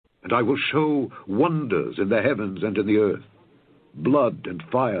And I will show wonders in the heavens and in the earth, blood and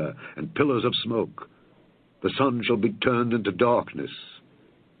fire and pillars of smoke. The sun shall be turned into darkness,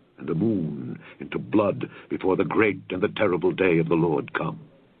 and the moon into blood before the great and the terrible day of the Lord come.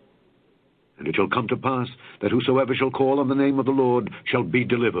 And it shall come to pass that whosoever shall call on the name of the Lord shall be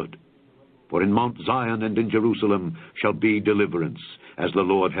delivered. For in Mount Zion and in Jerusalem shall be deliverance, as the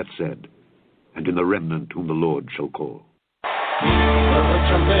Lord hath said, and in the remnant whom the Lord shall call. The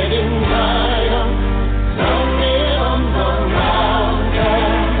trumpet in Zion, sounding on the mountain.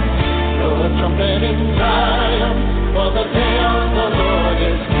 The trumpet in Zion, for the day of the Lord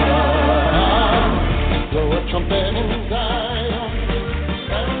is come. The trumpet in Zion,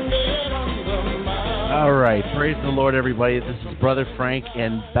 sounding on the mountain. All right, praise the Lord, everybody. This is Brother Frank,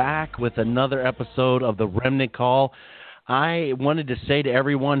 and back with another episode of the Remnant Call. I wanted to say to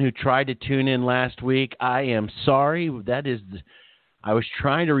everyone who tried to tune in last week, I am sorry. I was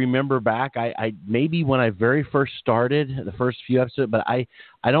trying to remember back. I maybe when I very first started, the first few episodes, but I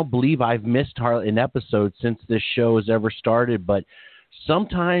don't believe I've missed an episode since this show has ever started. But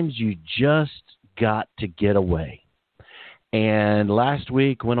sometimes you just got to get away. And last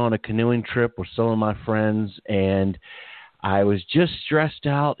week went on a canoeing trip with some of my friends, and I was just stressed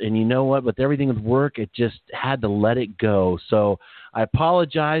out, and you know what? With everything with work, it just had to let it go. So I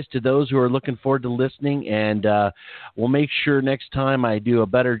apologize to those who are looking forward to listening, and we'll make sure next time I do a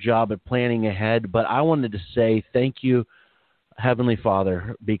better job at planning ahead. But I wanted to say thank you, Heavenly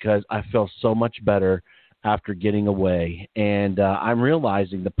Father, because I felt so much better after getting away. And I'm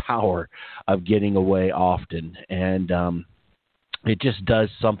realizing the power of getting away often, and it just does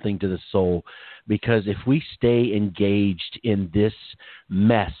something to the soul. Because if we stay engaged in this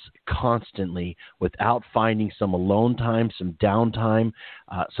mess constantly without finding some alone time, some downtime,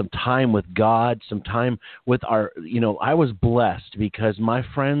 some time with God, some time with our, I was blessed because my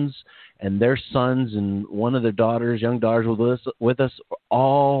friends and their sons and one of their daughters, young daughters with us, are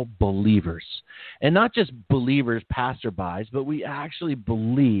all believers. And not just believers, passerbys, but we actually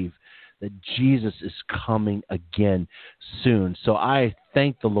believe that Jesus is coming again soon. So I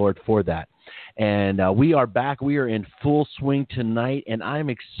thank the Lord for that. And we are back. We are in full swing tonight, and I'm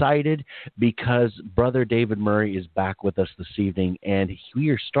excited because Brother David Murry is back with us this evening, and we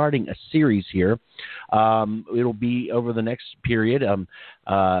are starting a series here. It'll be over the next period,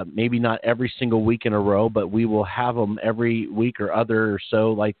 maybe not every single week in a row, but we will have them every week or other or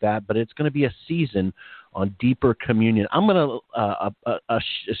so like that. But it's going to be a season on deeper communion. I'm going to, a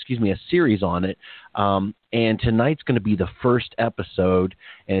series on it. And tonight's going to be the first episode,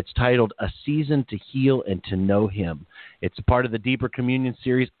 and it's titled A Season to Heal and to Know Him. It's a part of the Deeper Communion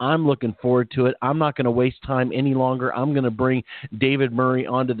series. I'm looking forward to it. I'm not going to waste time any longer. I'm going to bring David Murry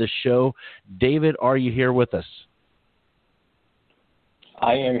onto the show. David, are you here with us?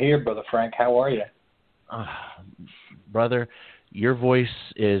 I am here, Brother Frank. How are you? Brother, your voice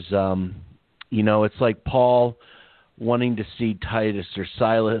is... it's like Paul wanting to see Titus or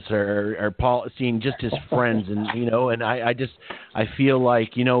Silas or Paul seeing just his friends. And, and I feel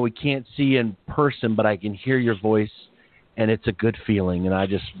like, we can't see in person, but I can hear your voice, and it's a good feeling. And I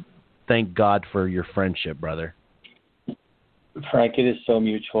just thank God for your friendship, brother. Frank, it is so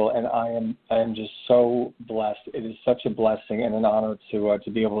mutual, and I am just so blessed. It is such a blessing and an honor to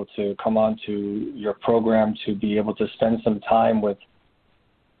be able to come on to your program, to be able to spend some time with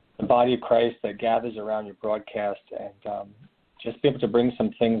the body of Christ that gathers around your broadcast, and just be able to bring some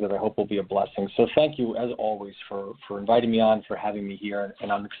things that I hope will be a blessing. So thank you, as always, for inviting me on, for having me here,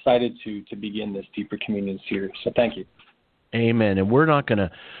 and I'm excited to begin this Deeper Communion series. So thank you. Amen. And we're not gonna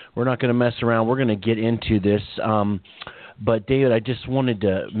mess around. We're gonna get into this. But David, I just wanted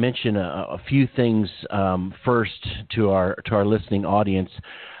to mention a few things first to our listening audience.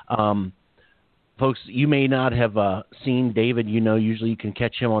 Folks, you may not have seen David. Usually you can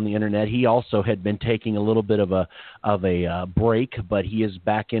catch him on the internet. He also had been taking a little bit of a break, but he is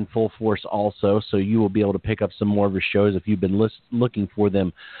back in full force also. So you will be able to pick up some more of his shows if you've been looking for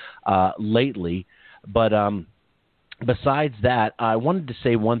them lately. But besides that, I wanted to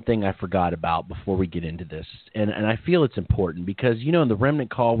say one thing I forgot about before we get into this, and I feel it's important because, in the Remnant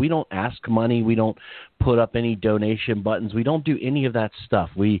Call, we don't ask money. We don't put up any donation buttons. We don't do any of that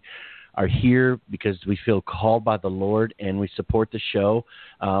stuff. We are here because we feel called by the Lord, and we support the show.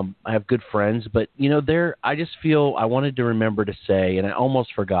 I have good friends, but, I just feel I wanted to remember to say, and I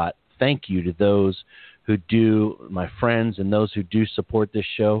almost forgot, thank you to those who do, my friends, and those who do support this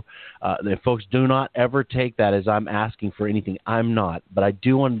show. Folks, do not ever take that as I'm asking for anything. I'm not, but I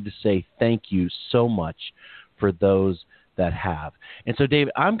do wanted to say thank you so much for those that have. And so,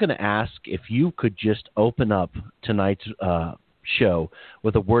 David, I'm going to ask if you could just open up tonight's show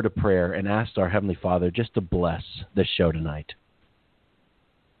with a word of prayer and ask our Heavenly Father just to bless this show tonight.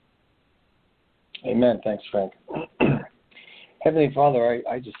 Amen. Thanks, Frank. Heavenly Father,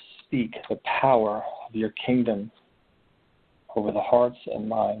 I just speak the power of your kingdom over the hearts and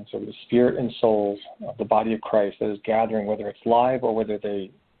minds, over the spirit and souls of the body of Christ that is gathering, whether it's live or whether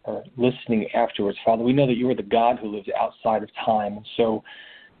they are listening afterwards. Father, we know that you are the God who lives outside of time, and so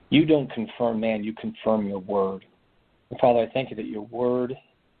you don't confirm man, you confirm your word. And Father, I thank you that your word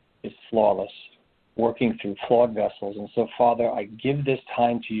is flawless, working through flawed vessels. And so, Father, I give this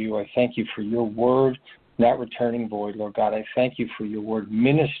time to you. I thank you for your word not returning void, Lord God. I thank you for your word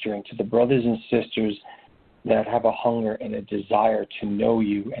ministering to the brothers and sisters that have a hunger and a desire to know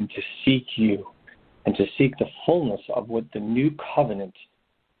you and to seek you and to seek the fullness of what the new covenant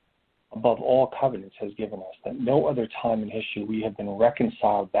above all covenants has given us, that no other time in history we have been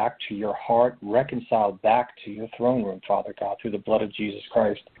reconciled back to your heart, reconciled back to your throne room, Father God, through the blood of Jesus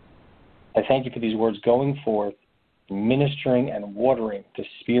Christ. I thank you for these words going forth, ministering and watering the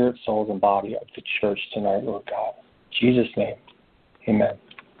spirit, souls, and body of the church tonight, Lord God. In Jesus' name, amen.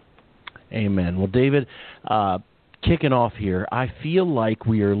 Amen. Well, David, kicking off here, I feel like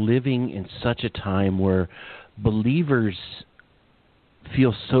we are living in such a time where believers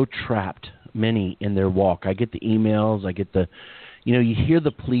feel so trapped, many, in their walk. I get the emails, I get the, you hear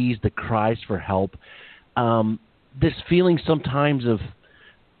the pleas, the cries for help. This feeling sometimes of,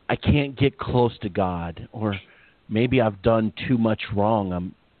 I can't get close to God, or maybe I've done too much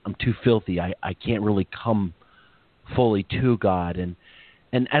wrong. I'm too filthy. I can't really come fully to God. And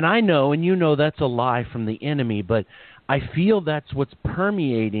I know, and that's a lie from the enemy, but I feel that's what's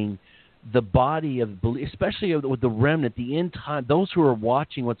permeating the body of, especially with the remnant, the end time, those who are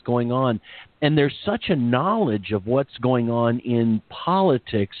watching what's going on. And there's such a knowledge of what's going on in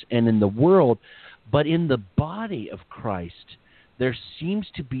politics and in the world, but in the body of Christ, there seems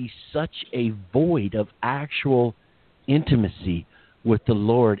to be such a void of actual intimacy with the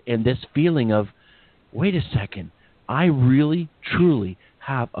Lord, and this feeling of, wait a second, I really, truly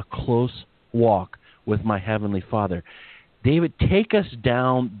have a close walk with my Heavenly Father. David, take us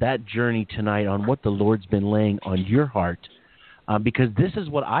down that journey tonight on what the Lord's been laying on your heart, because this is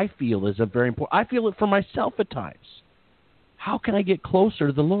what I feel is a very important. I feel it for myself at times. How can I get closer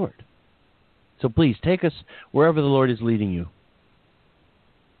to the Lord? So please, take us wherever the Lord is leading you.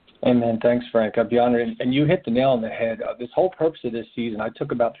 Amen. Thanks, Frank. I'd be honored. And you hit the nail on the head. This whole purpose of this season, I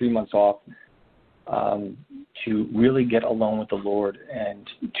took about 3 months off to really get alone with the Lord and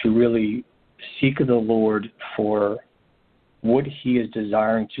to really seek the Lord for what he is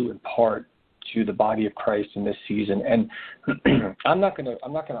desiring to impart to the body of Christ in this season. And I'm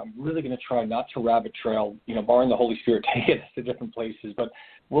really going to try not to rabbit trail, barring the Holy Spirit taking us to different places, but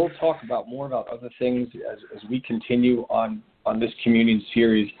we'll talk about more about other things as we continue on this communion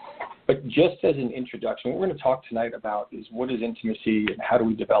series. But just as an introduction, what we're going to talk tonight about is what is intimacy and how do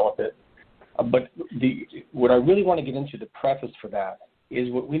we develop it. But what I really want to get into, the preface for that,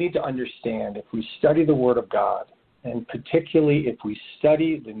 is what we need to understand if we study the Word of God, and particularly if we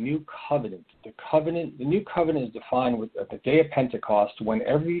study the New Covenant. The New Covenant is defined with at the day of Pentecost, when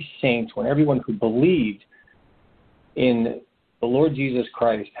every saint, when everyone who believed in the Lord Jesus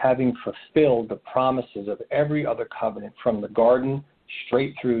Christ, having fulfilled the promises of every other covenant from the garden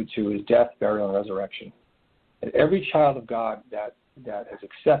straight through to his death, burial, and resurrection. And every child of God that has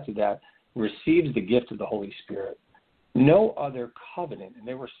accepted that receives the gift of the Holy Spirit. No other covenant, and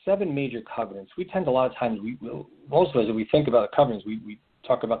there were 7 major covenants. We tend a lot of times, most of us, when we think about the covenants, we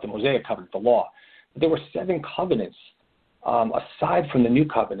talk about the Mosaic covenant, the law. But there were 7 covenants aside from the new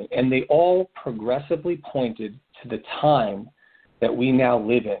covenant, and they all progressively pointed to the time that we now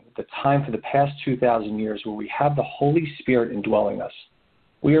live in, the time for the past 2,000 years where we have the Holy Spirit indwelling us.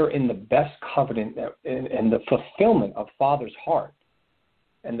 We are in the best covenant and the fulfillment of Father's heart.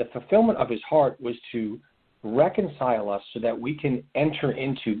 And the fulfillment of his heart was to reconcile us so that we can enter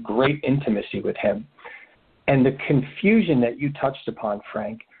into great intimacy with him. And the confusion that you touched upon,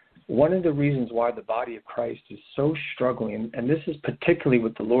 Frank, one of the reasons why the body of Christ is so struggling, and this is particularly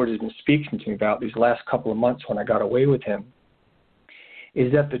what the Lord has been speaking to me about these last couple of months when I got away with him,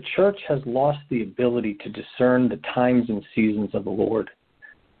 is that the church has lost the ability to discern the times and seasons of the Lord.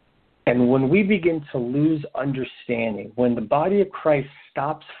 And when we begin to lose understanding, when the body of Christ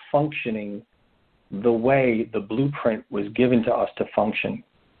stops functioning the way the blueprint was given to us to function,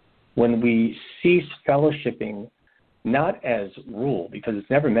 when we cease fellowshipping, not as rule, because it's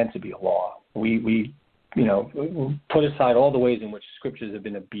never meant to be a law. We put aside all the ways in which scriptures have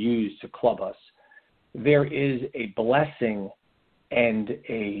been abused to club us. There is a blessing and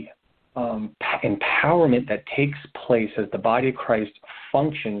a empowerment that takes place as the body of Christ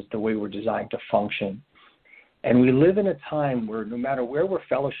functions the way we're designed to function. And we live in a time where no matter where we're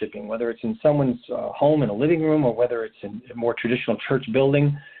fellowshipping, whether it's in someone's home in a living room or whether it's in a more traditional church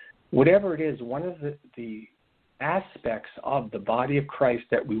building, whatever it is, one of the aspects of the body of Christ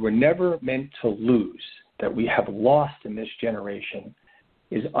that we were never meant to lose, that we have lost in this generation,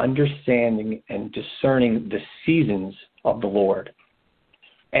 is understanding and discerning the seasons of the Lord.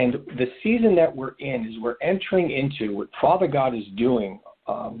 And the season that we're in is we're entering into what Father God is doing.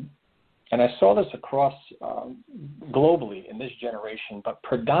 And I saw this across globally in this generation, but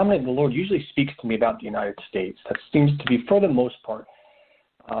predominantly the Lord usually speaks to me about the United States. That seems to be, for the most part,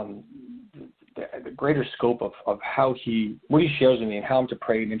 the greater scope of what he shares with me and how I'm to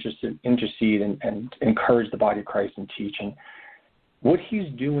pray and intercede and encourage the body of Christ and teach. And what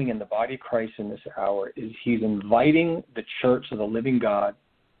he's doing in the body of Christ in this hour is he's inviting the church of the living God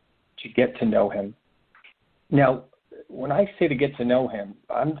to get to know him. Now, when I say to get to know him,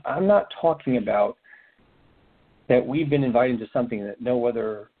 I'm not talking about that we've been invited to something that no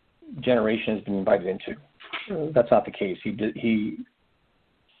other generation has been invited into. That's not the case. He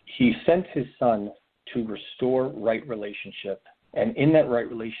sent his son to restore right relationship, and in that right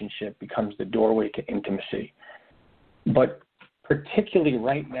relationship becomes the doorway to intimacy. But particularly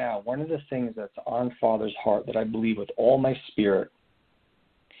right now, one of the things that's on Father's heart that I believe with all my spirit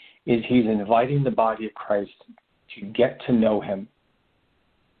is he's inviting the body of Christ to get to know him,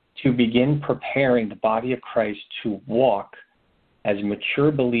 to begin preparing the body of Christ to walk as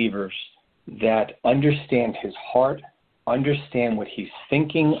mature believers that understand his heart, understand what he's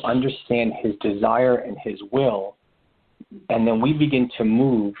thinking, understand his desire and his will, and then we begin to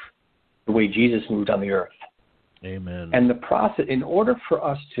move the way Jesus moved on the earth. Amen. And the process, in order for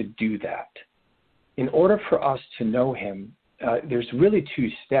us to do that, in order for us to know him, there's really two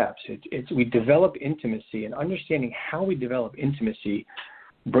steps. We develop intimacy, and understanding how we develop intimacy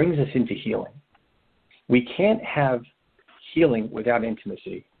brings us into healing. We can't have healing without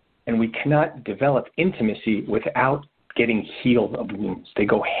intimacy, and we cannot develop intimacy without getting healed of wounds. They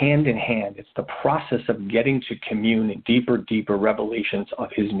go hand in hand. It's the process of getting to commune in deeper revelations of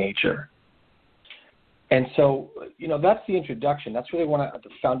his nature. And so, that's the introduction. That's really the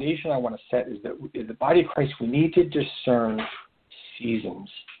foundation I want to set is that in the body of Christ, we need to discern seasons.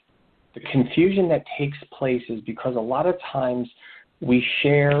 The confusion that takes place is because a lot of times we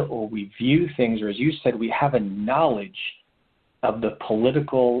share or we view things, or as you said, we have a knowledge of the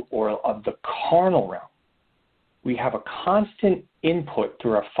political or of the carnal realm. We have a constant input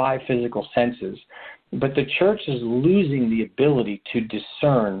through our five physical senses, but the church is losing the ability to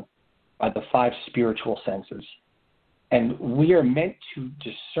discern by the five spiritual senses. And we are meant to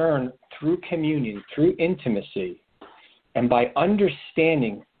discern through communion, through intimacy. And by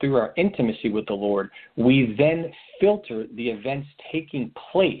understanding through our intimacy with the Lord, we then filter the events taking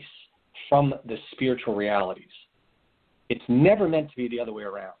place from the spiritual realities. It's never meant to be the other way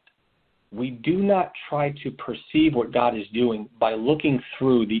around. We do not try to perceive what God is doing by looking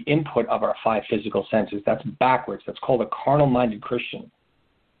through the input of our five physical senses. That's backwards. That's called a carnal-minded Christian.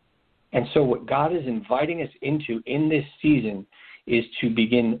 And so what God is inviting us into in this season is to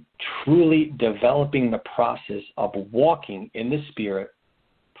begin truly developing the process of walking in the Spirit,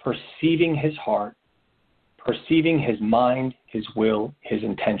 perceiving his heart, perceiving his mind, his will, his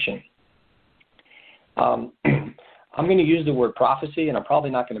intention. I'm going to use the word prophecy, and I'm probably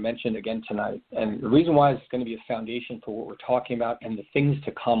not going to mention it again tonight. And the reason why is it's going to be a foundation for what we're talking about and the things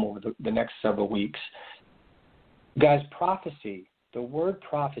to come over the next several weeks. Guys, prophecy, the word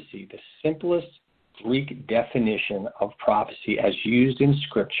prophecy, the simplest Greek definition of prophecy as used in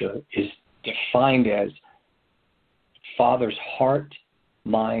Scripture is defined as Father's heart,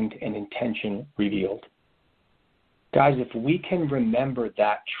 mind, and intention revealed. Guys, if we can remember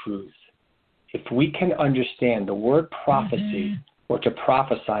that truth, if we can understand the word prophecy or to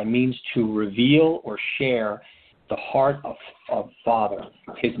prophesy means to reveal or share the heart of Father,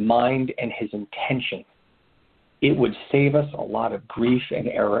 his mind and his intention, it would save us a lot of grief and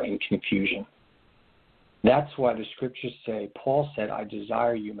error and confusion. That's why the scriptures say, Paul said, I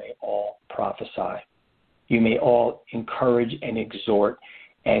desire you may all prophesy. You may all encourage and exhort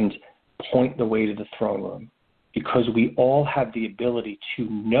and point the way to the throne room, because we all have the ability to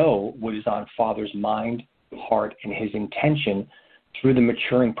know what is on Father's mind, heart, and his intention through the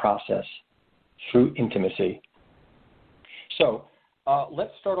maturing process, through intimacy. So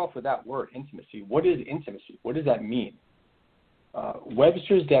let's start off with that word, intimacy. What is intimacy? What does that mean?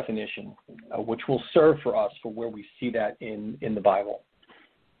 Webster's definition, which will serve for us for where we see that in the Bible,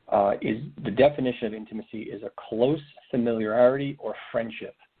 is the definition of intimacy is a close familiarity or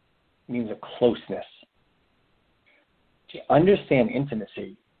friendship means a closeness. To understand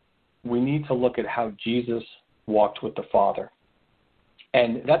intimacy, we need to look at how Jesus walked with the Father.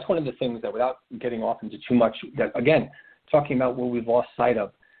 And that's one of the things that, without getting off into too much, that again, talking about what we've lost sight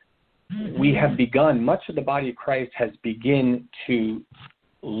of, we have begun, much of the body of Christ has begun to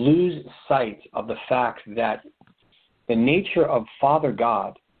lose sight of the fact that the nature of Father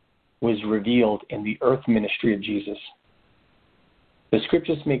God was revealed in the earth ministry of Jesus. The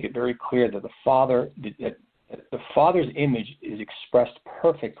scriptures make it very clear that the Father's image is expressed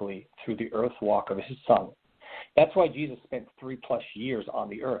perfectly through the earth walk of his Son. That's why Jesus spent 3+ years on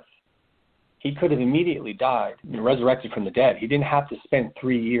the earth. He could have immediately died and resurrected from the dead. He didn't have to spend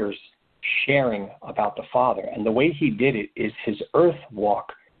 3 years sharing about the Father. And the way he did it is his earth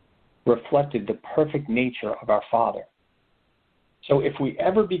walk reflected the perfect nature of our Father. So if we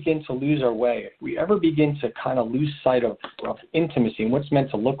ever begin to lose our way, if we ever begin to kind of lose sight of intimacy and what's meant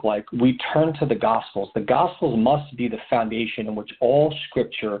to look like, we turn to the Gospels. The Gospels must be the foundation in which all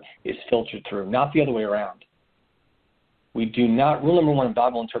Scripture is filtered through, not the other way around. We do not, rule number one in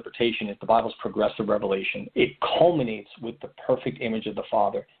Bible interpretation is the Bible's progressive revelation. It culminates with the perfect image of the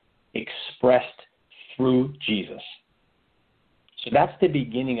Father expressed through Jesus. So that's the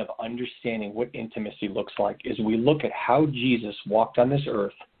beginning of understanding what intimacy looks like, is we look at how Jesus walked on this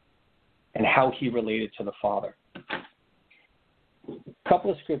earth and how he related to the Father. A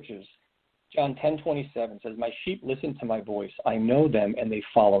couple of scriptures. John 10:27 says, "My sheep listen to my voice. I know them and they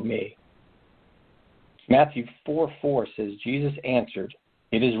follow me." Matthew 4:4 says, Jesus answered,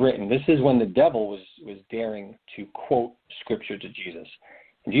 "It is written." This is when the devil was daring to quote scripture to Jesus.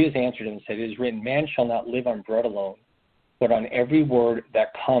 And Jesus answered him and said, "It is written, man shall not live on bread alone, but on every word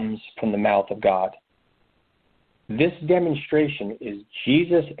that comes from the mouth of God." This demonstration is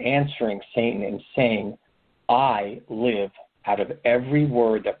Jesus answering Satan and saying, "I live out of every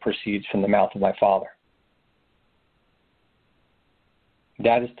word that proceeds from the mouth of my Father."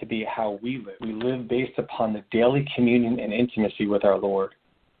 That is to be how we live. We live based upon the daily communion and intimacy with our Lord.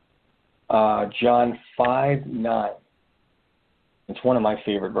 John 5:9. It's one of my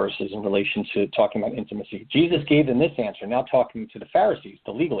favorite verses in relation to talking about intimacy. Jesus gave them this answer, now talking to the Pharisees,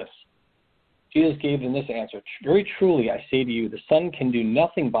 the legalists. Jesus gave them this answer, "Very truly I say to you, the Son can do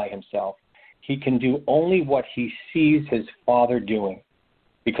nothing by himself. He can do only what he sees his Father doing.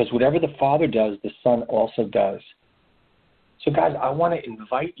 Because whatever the Father does, the Son also does." So guys, I want to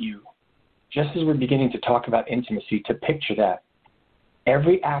invite you, just as we're beginning to talk about intimacy, to picture that.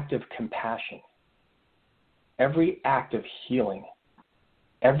 Every act of compassion, every act of healing,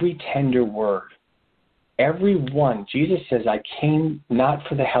 every tender word, every one. Jesus says, "I came not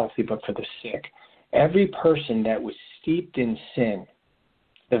for the healthy, but for the sick." Every person that was steeped in sin,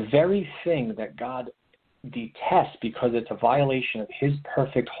 the very thing that God detests because it's a violation of his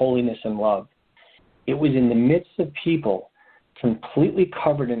perfect holiness and love, it was in the midst of people completely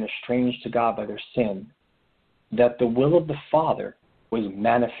covered and estranged to God by their sin that the will of the Father was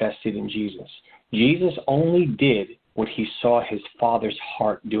manifested in Jesus. Jesus only did what he saw his Father's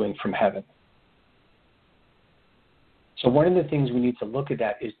heart doing from heaven. So one of the things we need to look at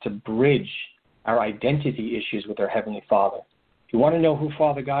that is to bridge our identity issues with our Heavenly Father. If you want to know who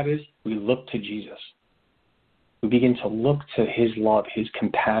Father God is, we look to Jesus. We begin to look to his love, his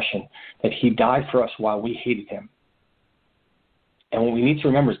compassion, that he died for us while we hated him. And what we need to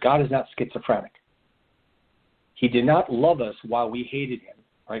remember is God is not schizophrenic. He did not love us while we hated him.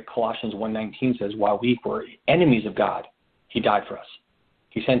 Right? Colossians 1:19 says, while we were enemies of God, he died for us.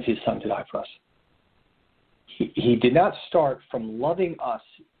 He sent his Son to die for us. He did not start from loving us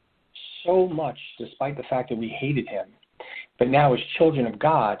so much despite the fact that we hated him. But now as children of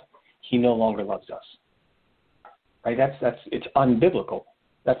God, he no longer loves us. Right? It's unbiblical.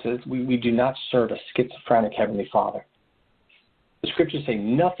 We do not serve a schizophrenic Heavenly Father. The scriptures say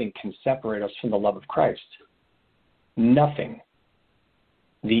nothing can separate us from the love of Christ. Nothing.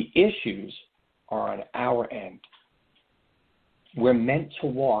 The issues are on our end. We're meant to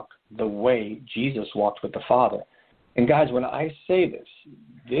walk the way Jesus walked with the Father. And guys, when I say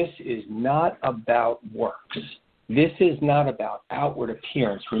this is not about works. This is not about outward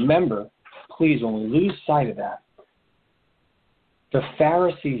appearance. Remember, please, when we lose sight of that, the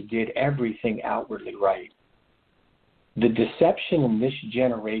Pharisees did everything outwardly right. The deception in this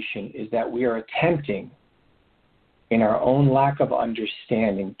generation is that we are attempting, in our own lack of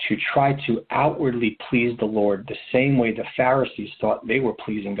understanding, to try to outwardly please the Lord the same way the Pharisees thought they were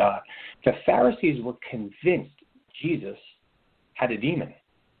pleasing God. The Pharisees were convinced Jesus had a demon.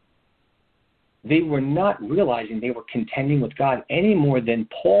 They were not realizing they were contending with God any more than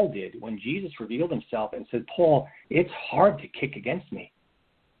Paul did when Jesus revealed himself and said, "Paul, it's hard to kick against me.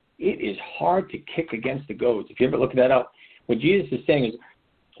 It is hard to kick against the goads. If you ever look that up, what Jesus is saying is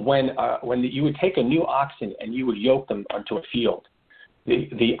when you would take a new oxen and you would yoke them onto a field,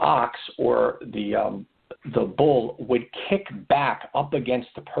 the ox or the bull would kick back up against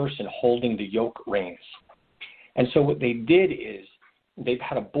the person holding the yoke reins. And so what they did is they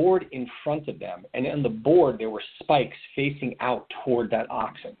had a board in front of them, and on the board there were spikes facing out toward that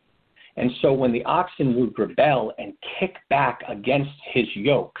oxen. And so when the oxen would rebel and kick back against his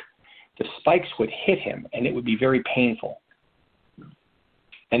yoke, the spikes would hit him, and it would be very painful.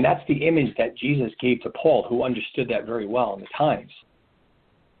 And that's the image that Jesus gave to Paul, who understood that very well in the times.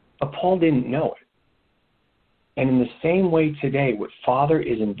 But Paul didn't know it. And in the same way today, what Father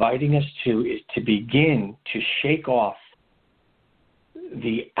is inviting us to is to begin to shake off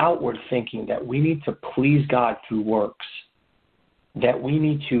the outward thinking that we need to please God through works, that we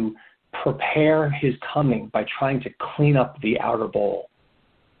need to prepare his coming by trying to clean up the outer bowl,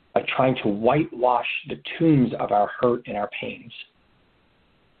 by trying to whitewash the tombs of our hurt and our pains.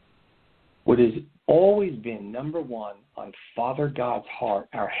 What has always been number one on Father God's heart,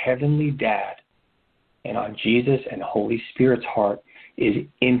 our heavenly dad, and on Jesus and Holy Spirit's heart is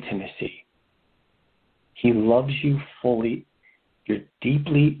intimacy. He loves you fully. You're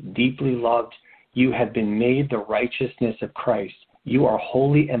deeply, deeply loved. You have been made the righteousness of Christ. You are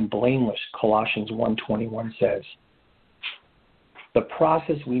holy and blameless, Colossians 1:21 says. The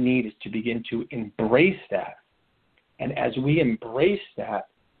process we need is to begin to embrace that. And as we embrace that,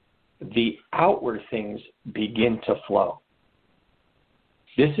 the outward things begin to flow.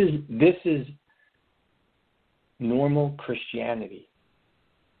 This is normal Christianity.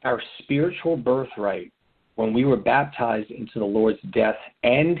 Our spiritual birthright, when we were baptized into the Lord's death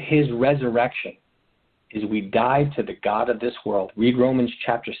and his resurrection, is we died to the God of this world. Read Romans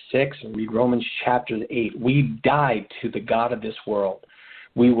chapter 6 and read Romans chapter 8. We died to the God of this world.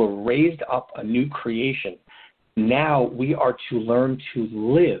 We were raised up a new creation. Now we are to learn to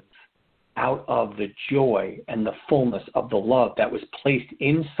live out of the joy and the fullness of the love that was placed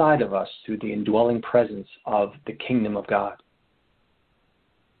inside of us through the indwelling presence of the kingdom of God.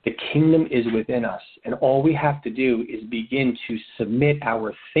 The kingdom is within us, and all we have to do is begin to submit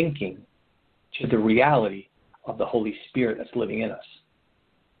our thinking to the reality of the Holy Spirit that's living in us.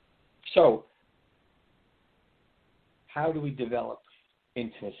 So, how do we develop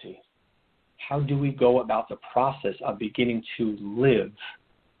intimacy? How do we go about the process of beginning to live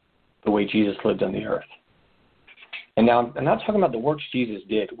the way Jesus lived on the earth? And now, I'm not talking about the works Jesus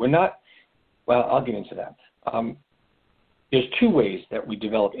did. I'll get into that. There's two ways that we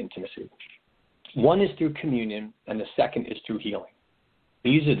develop intimacy. One is through communion, and the second is through healing.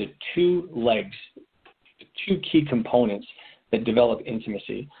 These are the two legs, the two key components that develop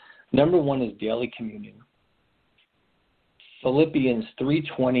intimacy. Number one is daily communion. Philippians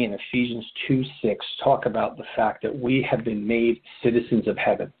 3:20 and Ephesians 2:6 talk about the fact that we have been made citizens of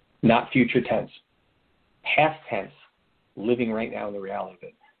heaven, not future tense, past tense, living right now in the reality of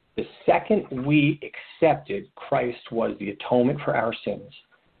it. The second we accepted Christ was the atonement for our sins,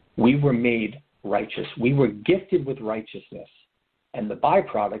 we were made righteous. We were gifted with righteousness. And the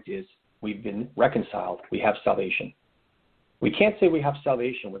byproduct is we've been reconciled. We have salvation. We can't say we have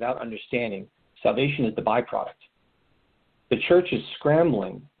salvation without understanding salvation is the byproduct. The church is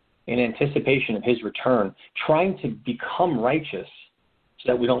scrambling in anticipation of his return, trying to become righteous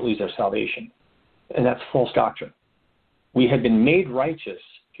so that we don't lose our salvation. And that's false doctrine. We have been made righteous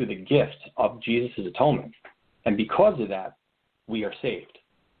through the gift of Jesus' atonement. And because of that, we are saved.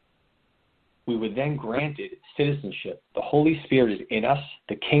 We were then granted citizenship. The Holy Spirit is in us.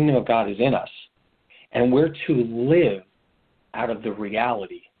 The kingdom of God is in us. And we're to live out of the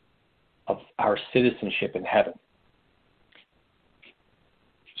reality of our citizenship in heaven.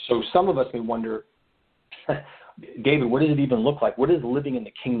 So some of us may wonder, David, what does it even look like? What does living in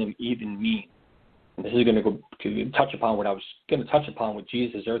the kingdom even mean? And this is going to go to touch upon what I was going to touch upon with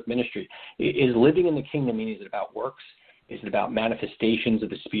Jesus' earth ministry. Is living in the kingdom mean, is it about works? Is it about manifestations of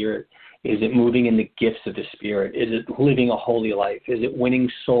the Spirit? Is it moving in the gifts of the Spirit? Is it living a holy life? Is it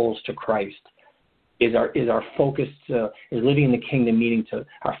winning souls to Christ? Is our focus is living in the kingdom meaning to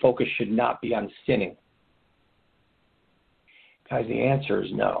our focus should not be on sinning? Guys, the answer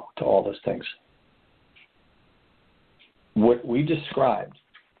is no to all those things. What we described,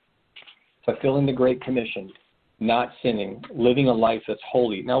 fulfilling the Great Commission, not sinning, living a life that's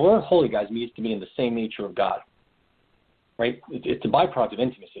holy. Now, we're holy, guys, means to be in the same nature of God, right? It's a byproduct of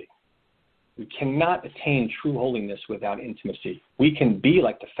intimacy. We cannot attain true holiness without intimacy. We can be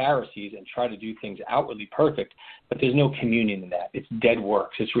like the Pharisees and try to do things outwardly perfect, but there's no communion in that. It's dead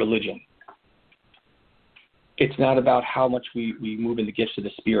works. It's religion. It's not about how much we move in the gifts of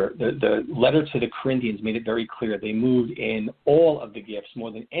the Spirit. The letter to the Corinthians made it very clear. They moved in all of the gifts more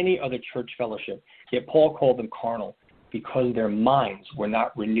than any other church fellowship. Yet Paul called them carnal because their minds were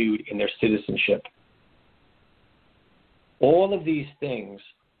not renewed in their citizenship. All of these things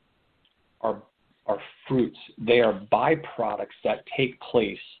are fruits. They are byproducts that take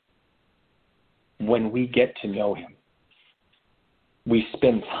place when we get to know him. We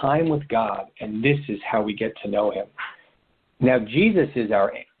spend time with God, and this is how we get to know him. Now, Jesus is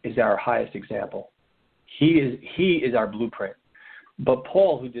our highest example. He is our blueprint. But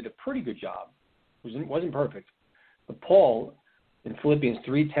Paul, who did a pretty good job, wasn't perfect. But Paul, in Philippians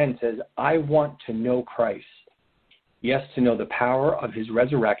 3:10, says, I want to know Christ. Yes, to know the power of his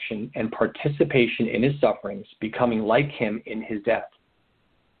resurrection and participation in his sufferings, becoming like him in his death.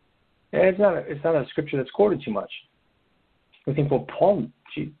 And it's not a scripture that's quoted too much. We think, well, Paul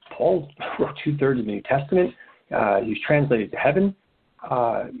wrote 2/3 of the New Testament. He was translated to heaven.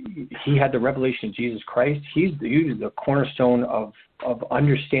 He had the revelation of Jesus Christ. He's the cornerstone of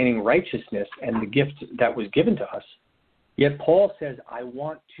understanding righteousness and the gift that was given to us. Yet Paul says, I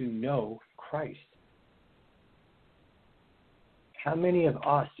want to know Christ. How many of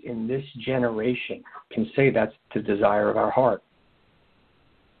us in this generation can say that's the desire of our heart?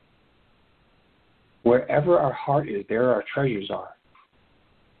 Wherever our heart is, there our treasures are.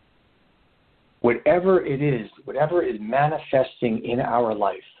 Whatever it is manifesting in our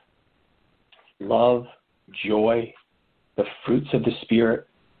life, love, joy, the fruits of the Spirit,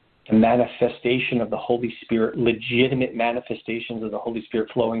 the manifestation of the Holy Spirit, legitimate manifestations of the Holy Spirit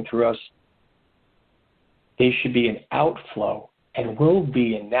flowing through us, they should be an outflow and will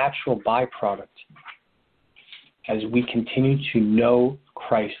be a natural byproduct as we continue to know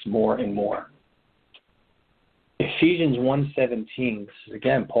Christ more and more. Ephesians 1:17, this is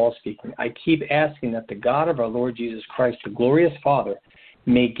again Paul speaking, I keep asking that the God of our Lord Jesus Christ, the glorious Father,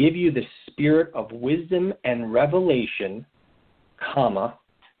 may give you the spirit of wisdom and revelation,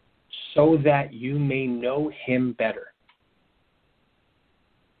 so that you may know him better.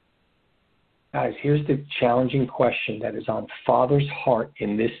 Guys, here's the challenging question that is on Father's heart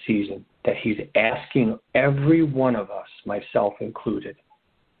in this season that he's asking every one of us, myself included,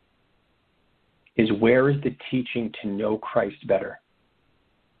 is where is the teaching to know Christ better?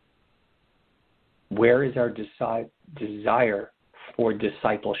 Where is our desire for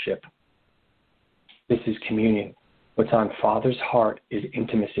discipleship? This is communion. What's on Father's heart is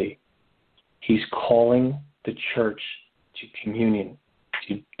intimacy. He's calling the church to communion,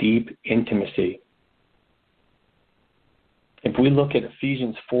 to deep intimacy. If we look at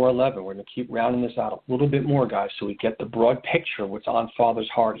Ephesians 4:11, we're going to keep rounding this out a little bit more, guys, so we get the broad picture of what's on Father's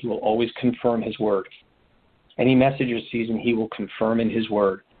heart. He will always confirm his word. Any message or season, he will confirm in his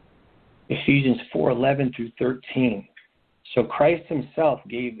word. Ephesians 4:11 through 13. So Christ himself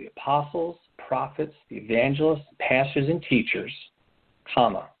gave the apostles, prophets, the evangelists, pastors, and teachers,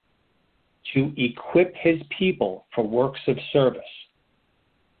 to equip his people for works of service.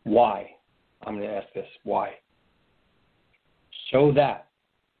 Why? I'm going to ask this. Why? So that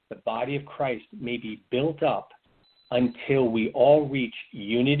the body of Christ may be built up until we all reach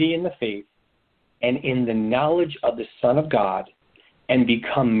unity in the faith and in the knowledge of the Son of God and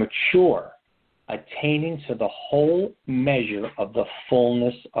become mature, attaining to the whole measure of the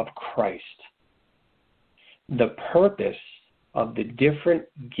fullness of Christ. The purpose of the different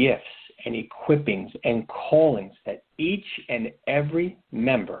gifts and equippings and callings that each and every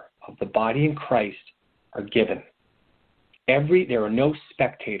member of the body in Christ are given. There are no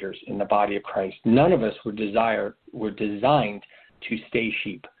spectators in the body of Christ. None of us were designed to stay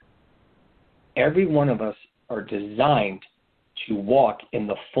sheep. Every one of us are designed to walk in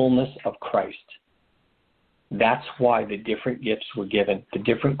the fullness of Christ. That's why the different gifts were given, the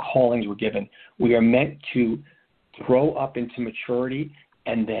different callings were given. We are meant to grow up into maturity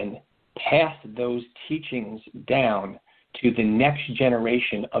and then pass those teachings down to the next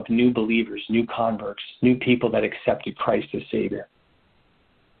generation of new believers, new converts, new people that accepted Christ as Savior.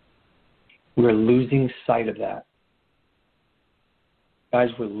 We're losing sight of that. Guys,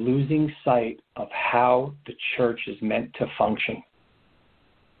 we're losing sight of how the church is meant to function.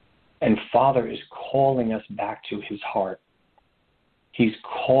 And Father is calling us back to his heart. He's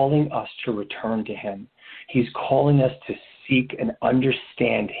calling us to return to him. He's calling us to seek and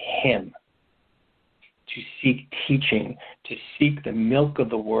understand him, to seek teaching, to seek the milk of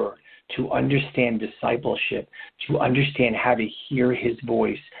the word, to understand discipleship, to understand how to hear his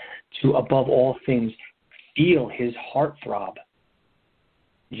voice, to, above all things, feel his heartthrob.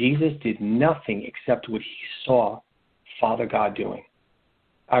 Jesus did nothing except what he saw Father God doing.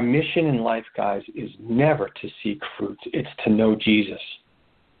 Our mission in life, guys, is never to seek fruits. It's to know Jesus.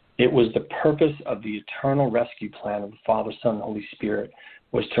 It was the purpose of the eternal rescue plan of the Father, Son, and Holy Spirit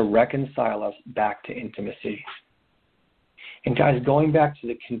was to reconcile us back to intimacy. And guys, going back to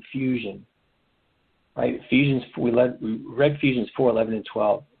the confusion, right? We read Ephesians 4:11 and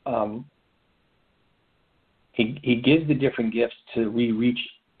 12. He gives the different gifts to reach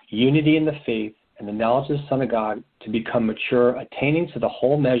unity in the faith and the knowledge of the Son of God, to become mature, attaining to the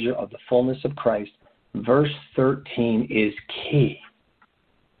whole measure of the fullness of Christ. Verse 13 is key.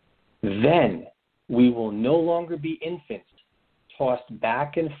 Then we will no longer be infants, tossed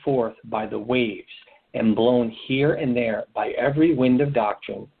back and forth by the waves and blown here and there by every wind of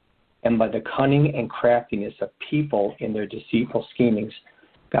doctrine and by the cunning and craftiness of people in their deceitful schemings.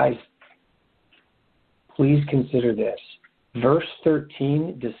 Guys, please consider this. Verse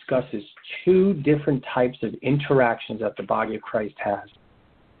 13 discusses two different types of interactions that the body of Christ has.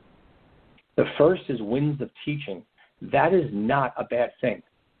 The first is winds of teaching. That is not a bad thing.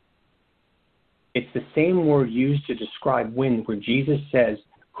 It's the same word used to describe wind where Jesus says,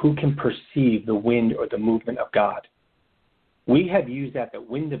 who can perceive the wind or the movement of God? We have used that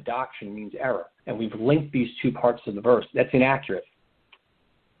wind of doctrine means error, and we've linked these two parts of the verse. That's inaccurate.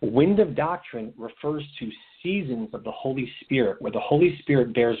 Wind of doctrine refers to seasons of the Holy Spirit, where the Holy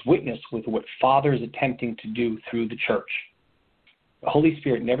Spirit bears witness with what Father is attempting to do through the church. The Holy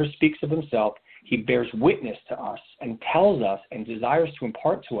Spirit never speaks of himself. He bears witness to us and tells us and desires to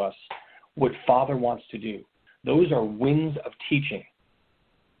impart to us what Father wants to do. Those are winds of teaching.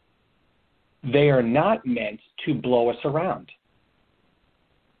 They are not meant to blow us around.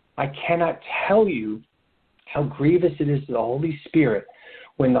 I cannot tell you how grievous it is to the Holy Spirit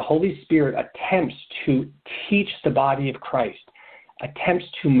when the Holy Spirit attempts to teach the body of Christ, attempts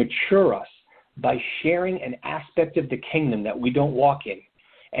to mature us by sharing an aspect of the kingdom that we don't walk in,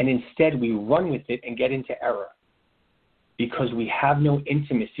 and instead we run with it and get into error because we have no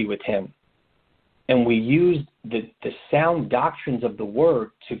intimacy with him. And we use the sound doctrines of the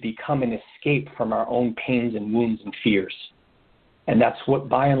word to become an escape from our own pains and wounds and fears. And that's what,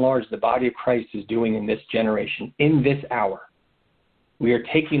 by and large, the body of Christ is doing in this generation, in this hour. We are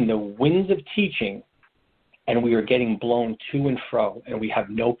taking the winds of teaching and we are getting blown to and fro, and we have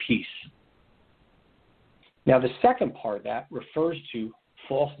no peace. Now, the second part of that refers to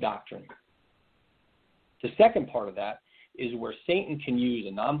false doctrine. The second part of that is where Satan can use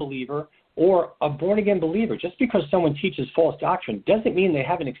a non-believer or a born-again believer. Just because someone teaches false doctrine doesn't mean they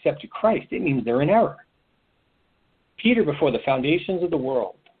haven't accepted Christ. It means they're in error. Peter, before the foundations of the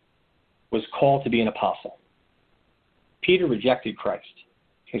world, was called to be an apostle. Peter rejected Christ.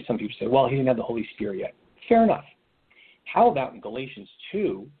 Okay, some people say, well, he didn't have the Holy Spirit yet. Fair enough. How about in Galatians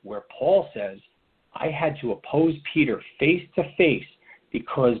 2, where Paul says, I had to oppose Peter face to face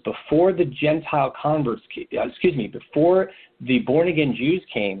because before the Gentile converts, before the born-again Jews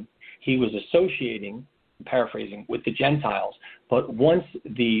came, he was associating, paraphrasing, with the Gentiles. But once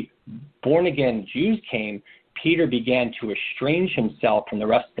the born-again Jews came, Peter began to estrange himself from the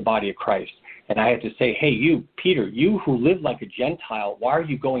rest of the body of Christ. And I had to say, hey, you, Peter, you who live like a Gentile, why are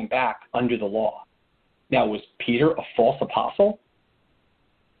you going back under the law? Now, was Peter a false apostle?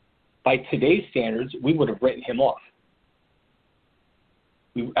 By today's standards, we would have written him off.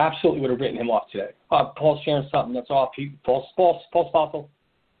 We absolutely would have written him off today. Paul's sharing something that's off. False apostle.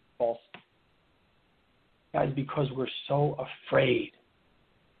 False. Guys, because we're so afraid.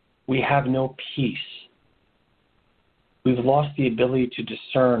 We have no peace. We've lost the ability to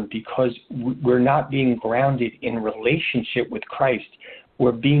discern because we're not being grounded in relationship with Christ.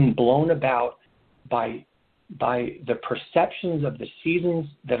 We're being blown about by the perceptions of the seasons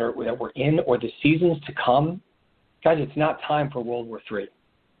that we're in or the seasons to come. Guys, it's not time for World War III.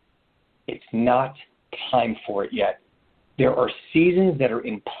 It's not time for it yet. There are seasons that are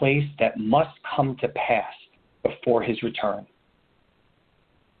in place that must come to pass before his return.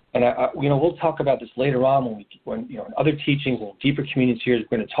 And we'll talk about this later on when in other teachings and deeper community series.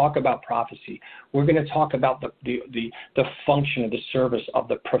 We're going to talk about prophecy. We're going to talk about the function of the service of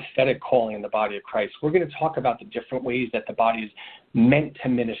the prophetic calling in the body of Christ. We're going to talk about the different ways that the body is meant to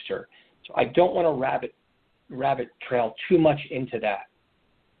minister. So I don't want to rabbit trail too much into that.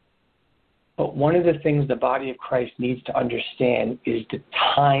 But one of the things the body of Christ needs to understand is the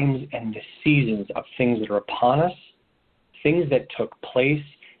times and the seasons of things that are upon us, things that took place,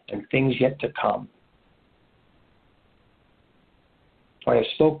 and things yet to come. I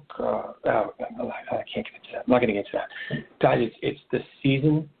spoke, I can't get into that. I'm not going to get into that. Guys, it's the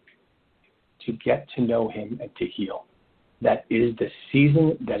season to get to know him and to heal. That is the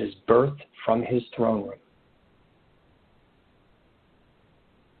season that is birthed from his throne room.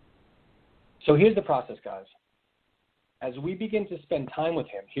 So here's the process, guys. As we begin to spend time with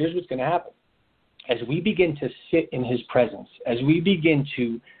him, here's what's going to happen. As we begin to sit in his presence, as we begin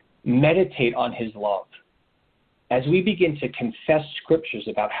to meditate on his love, as we begin to confess scriptures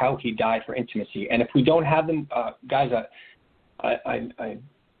about how he died for intimacy, and if we don't have them, guys, I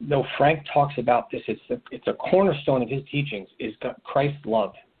know Frank talks about this. It's a cornerstone of his teachings is Christ's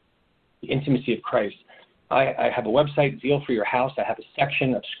love, the intimacy of Christ. I have a website, Zeal for Your House. I have a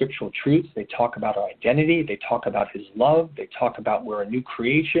section of scriptural truths. They talk about our identity. They talk about his love. They talk about we're a new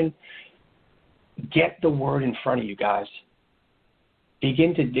creation. Get the word in front of you, guys.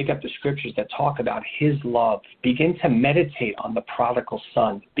 Begin to dig up the scriptures that talk about his love. Begin to meditate on the prodigal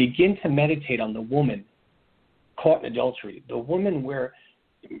son. Begin to meditate on the woman caught in adultery. The woman where,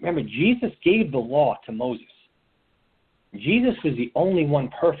 remember, Jesus gave the law to Moses. Jesus was the only one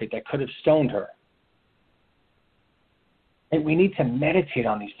perfect that could have stoned her. And we need to meditate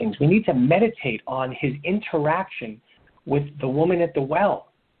on these things. We need to meditate on his interaction with the woman at the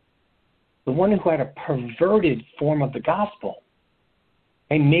well, the one who had a perverted form of the gospel.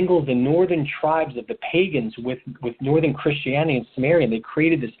 They mingled the northern tribes of the pagans with northern Christianity and Samaria, and they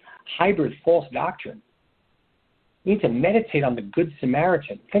created this hybrid false doctrine. We need to meditate on the Good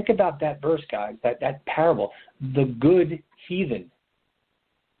Samaritan. Think about that verse, guys, that parable, the good heathen.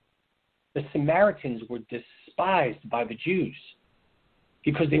 The Samaritans were despised by the Jews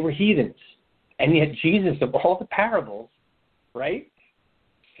because they were heathens. And yet Jesus, of all the parables, right,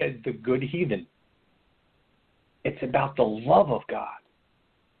 said the good heathen. It's about the love of God,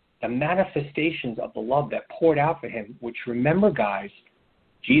 the manifestations of the love that poured out for him, which, remember, guys,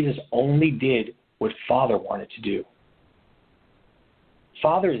 Jesus only did what Father wanted to do.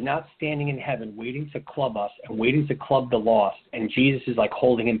 Father is not standing in heaven waiting to club us and waiting to club the lost, and Jesus is like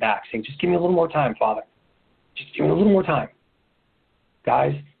holding him back, saying, just give me a little more time, Father. Just give me a little more time.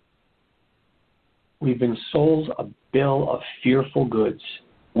 Guys, we've been sold a bill of fearful goods.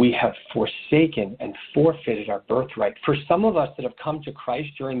 We have forsaken and forfeited our birthright. For some of us that have come to Christ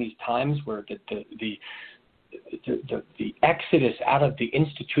during these times where the exodus out of the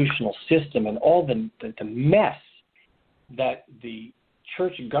institutional system and all the mess that the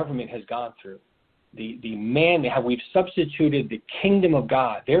church government has gone through, how we've substituted the kingdom of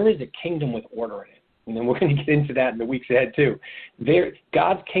God. There is a kingdom with order in it. And then we're going to get into that in the weeks ahead too.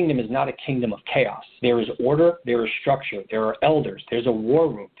 God's kingdom is not a kingdom of chaos. There is order, there is structure, there are elders, there's a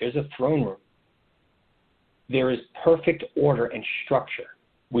war room, there's a throne room. There is perfect order and structure.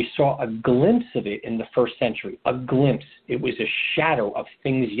 We saw a glimpse of it in the first century, a glimpse. It was a shadow of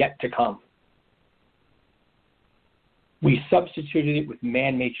things yet to come. We substituted it with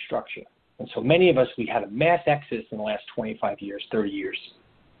man-made structure. And so many of us, we had a mass exodus in the last 25 years, 30 years.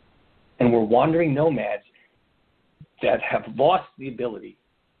 And we're wandering nomads that have lost the ability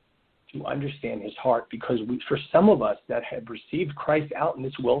to understand his heart, because for some of us that have received Christ out in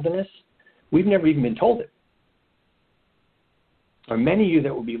this wilderness, we've never even been told it. Or many of you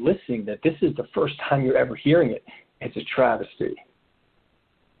that will be listening, that this is the first time you're ever hearing it, it's a travesty.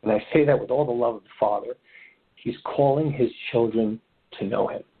 And I say that with all the love of the Father. He's calling his children to know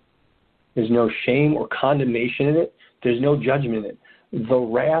him. There's no shame or condemnation in it. There's no judgment in it. The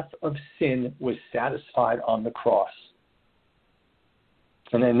wrath of sin was satisfied on the cross.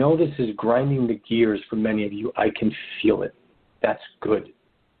 And I know this is grinding the gears for many of you. I can feel it. That's good.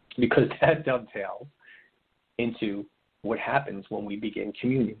 Because that dovetails into what happens when we begin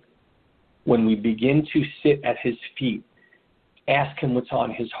communion. When we begin to sit at his feet, ask him what's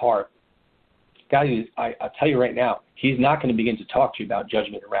on his heart. Guys, I'll tell you right now, he's not going to begin to talk to you about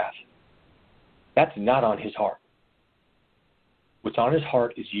judgment and wrath. That's not on his heart. What's on his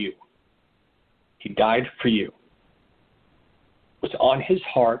heart is you. He died for you. What's on his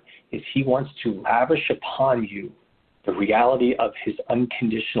heart is he wants to lavish upon you the reality of his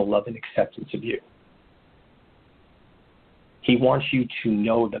unconditional love and acceptance of you. He wants you to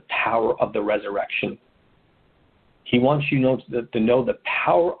know the power of the resurrection. He wants you to know the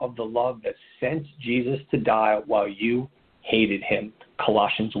power of the love that sent Jesus to die while you hated him.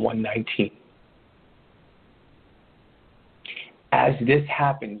 Colossians 1:19. As this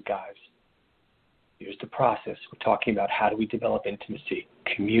happens, guys, here's the process. We're talking about how do we develop intimacy,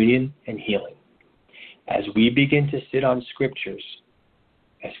 communion, and healing. As we begin to sit on scriptures,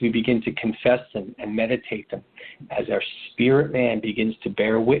 as we begin to confess them and meditate them, as our spirit man begins to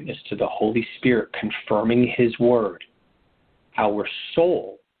bear witness to the Holy Spirit confirming his word, our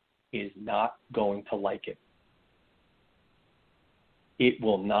soul is not going to like it. It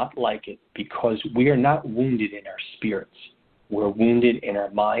will not like it because we are not wounded in our spirits. We're wounded in our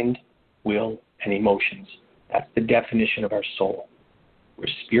mind, will, and emotions. That's the definition of our soul. We're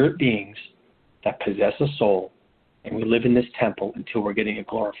spirit beings that possess a soul, and we live in this temple until we're getting a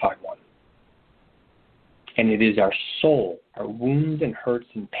glorified one. And it is our soul, our wounds and hurts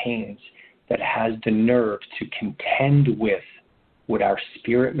and pains, that has the nerve to contend with what our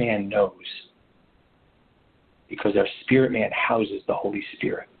spirit man knows, because our spirit man houses the Holy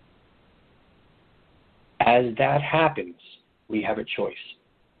Spirit. As that happens, we have a choice.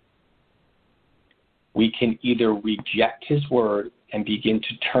 We can either reject his word and begin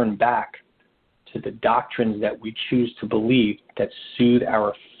to turn back to the doctrines that we choose to believe that soothe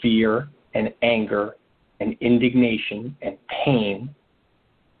our fear and anger and indignation and pain,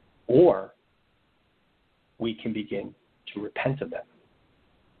 or we can begin to repent of them.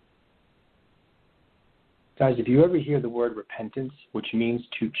 Guys, if you ever hear the word repentance, which means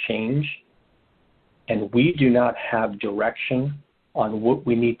to change, and we do not have direction on what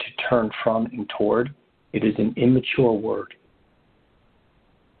we need to turn from and toward, it is an immature word.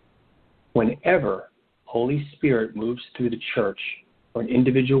 Whenever Holy Spirit moves through the church or an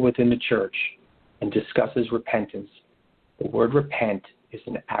individual within the church and discusses repentance, the word repent is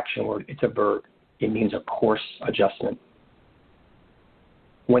an action word. It's a verb. It means a course adjustment.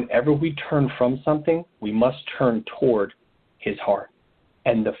 Whenever we turn from something, we must turn toward his heart.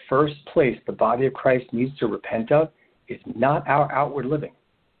 And the first place the body of Christ needs to repent of is not our outward living.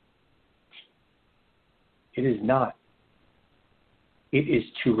 It is not. It is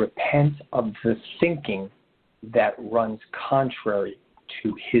to repent of the thinking that runs contrary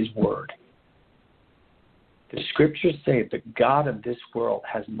to his word. The scriptures say the God of this world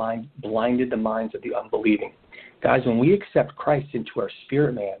has blinded the minds of the unbelieving. Guys, when we accept Christ into our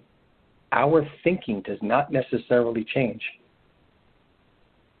spirit man, our thinking does not necessarily change.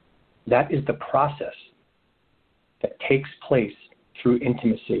 That is the process that takes place through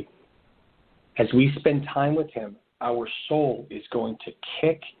intimacy. As we spend time with him, our soul is going to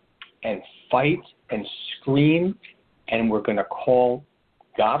kick and fight and scream, and we're going to call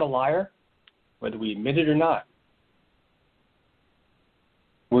God a liar, whether we admit it or not.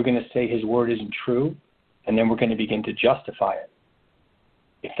 We're going to say his word isn't true, and then we're going to begin to justify it.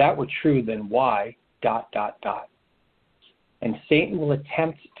 If that were true, then why ... And Satan will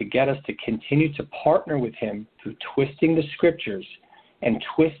attempt to get us to continue to partner with him through twisting the scriptures and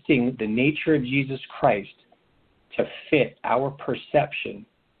twisting the nature of Jesus Christ to fit our perception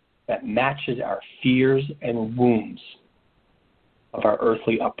that matches our fears and wounds of our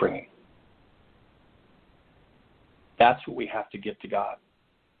earthly upbringing. That's what we have to give to God.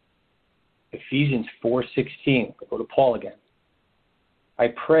 Ephesians 4:16, go to Paul again. I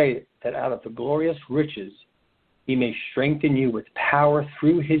pray that out of the glorious riches he may strengthen you with power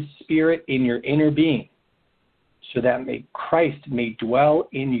through his Spirit in your inner being, so that Christ may dwell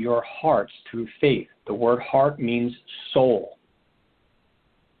in your hearts through faith. The word heart means soul.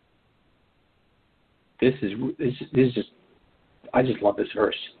 This is just, I just love this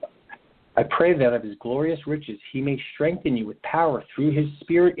verse. I pray that of his glorious riches he may strengthen you with power through his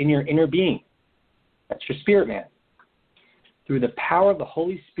Spirit in your inner being. That's your spirit man. Through the power of the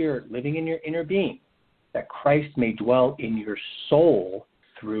Holy Spirit living in your inner being, that Christ may dwell in your soul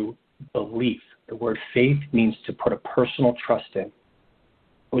through belief. The word faith means to put a personal trust in. It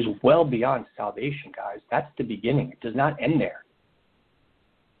was well beyond salvation, guys. That's the beginning. It does not end there.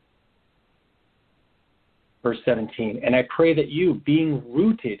 Verse 17, and I pray that you, being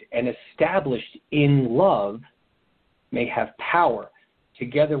rooted and established in love, may have power,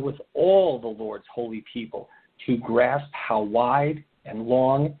 together with all the Lord's holy people, to grasp how wide and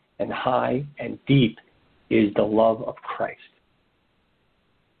long and high and deep is the love of Christ.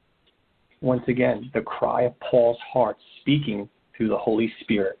 Once again, the cry of Paul's heart, speaking through the Holy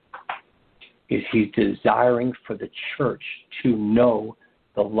Spirit, is he's desiring for the church to know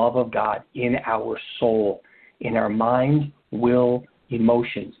the love of God in our soul, in our mind, will,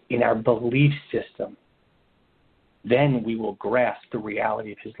 emotions, in our belief system. Then we will grasp the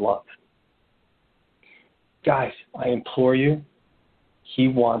reality of his love. Guys, I implore you, he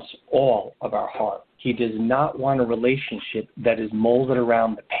wants all of our heart. He does not want a relationship that is molded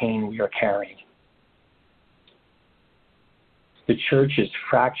around the pain we are carrying. The church is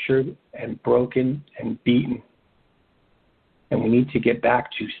fractured and broken and beaten. And we need to get back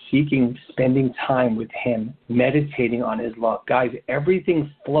to spending time with him, meditating on his love. Guys,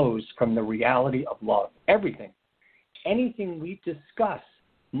 everything flows from the reality of love. Everything. Anything we discuss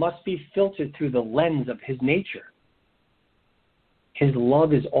must be filtered through the lens of his nature. His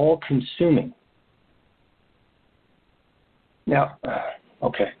love is all-consuming. Now,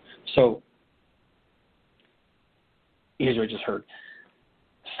 okay, so here's what I just heard.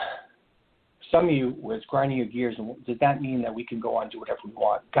 Some of you was grinding your gears, and does that mean that we can go on and do whatever we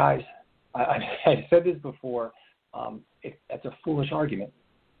want? Guys, I've said this before. That's a foolish argument.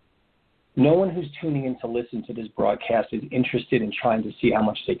 No one who's tuning in to listen to this broadcast is interested in trying to see how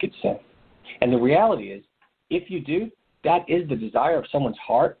much they could sin. And the reality is, if you do, that is the desire of someone's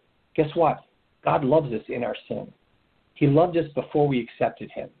heart. Guess what? God loves us in our sin. He loved us before we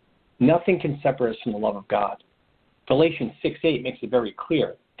accepted him. Nothing can separate us from the love of God. Galatians 6:8 makes it very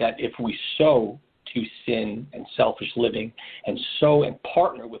clear that if we sow to sin and selfish living and sow and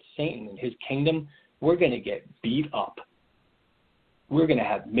partner with Satan in his kingdom, we're going to get beat up. We're going to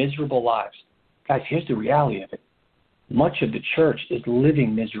have miserable lives. Guys, here's the reality of it. Much of the church is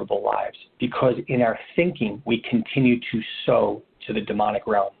living miserable lives because in our thinking, we continue to sow to the demonic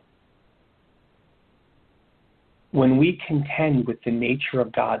realm. When we contend with the nature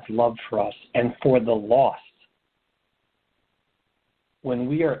of God's love for us and for the lost, when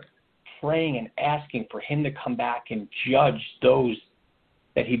we are praying and asking for him to come back and judge those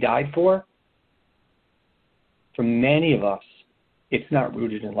that he died for many of us, it's not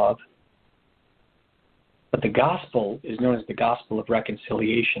rooted in love. But the gospel is known as the gospel of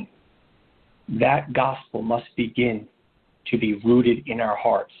reconciliation. That gospel must begin to be rooted in our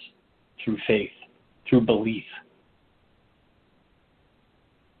hearts through faith, through belief.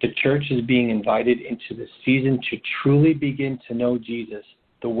 The church is being invited into the season to truly begin to know Jesus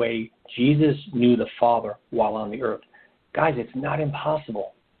the way Jesus knew the Father while on the earth. Guys, it's not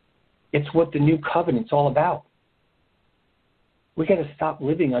impossible. It's what the new covenant's all about. We got to stop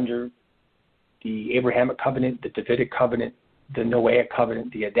living under the Abrahamic covenant, the Davidic covenant, the Noahic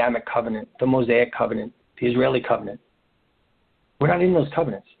covenant, the Adamic covenant, the Mosaic covenant, the Israeli covenant. We're not in those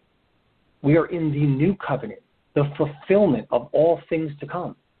covenants. We are in the new covenant, the fulfillment of all things to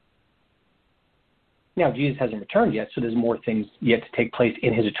come. Now, Jesus hasn't returned yet, so there's more things yet to take place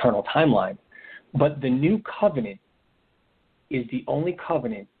in his eternal timeline. But the new covenant is the only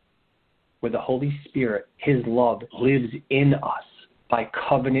covenant where the Holy Spirit, his love, lives in us by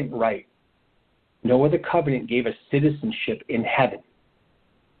covenant right. No other covenant gave us citizenship in heaven.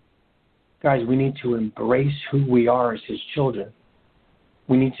 Guys, we need to embrace who we are as his children.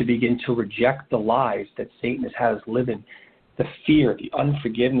 We need to begin to reject the lies that Satan has had us live in, the fear, the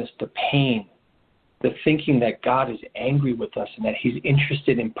unforgiveness, the pain, the thinking that God is angry with us and that he's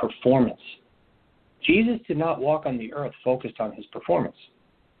interested in performance. Jesus did not walk on the earth focused on his performance.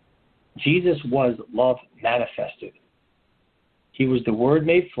 Jesus was love manifested. He was the Word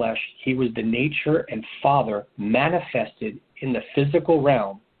made flesh. He was the nature and Father manifested in the physical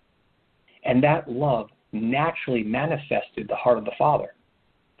realm. And that love naturally manifested the heart of the Father.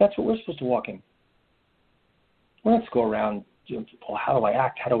 That's what we're supposed to walk in. We're not supposed to go around, well, how do I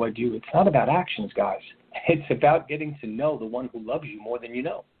act? How do I do? It's not about actions, guys. It's about getting to know the one who loves you more than you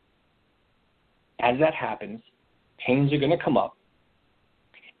know. As that happens, pains are going to come up.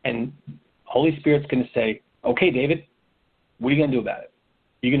 And Holy Spirit's going to say, okay, David, what are you going to do about it?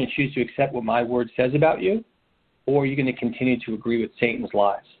 Are you going to choose to accept what my word says about you? Or are you going to continue to agree with Satan's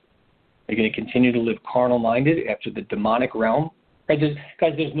lies? Are you going to continue to live carnal-minded after the demonic realm? Right?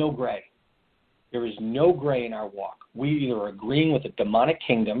 Guys, there's no gray. There is no gray in our walk. We either are agreeing with the demonic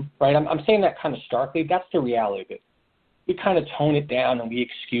kingdom, right? I'm saying that kind of starkly. That's the reality of it. We kind of tone it down and we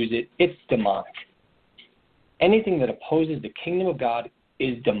excuse it. It's demonic. Anything that opposes the kingdom of God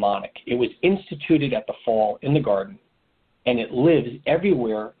is demonic. It was instituted at the fall in the garden, and it lives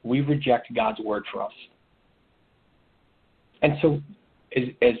everywhere we reject God's word for us. And so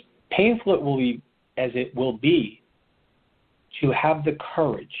as painful as it will be to have the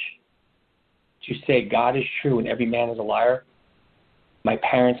courage to say God is true and every man is a liar, my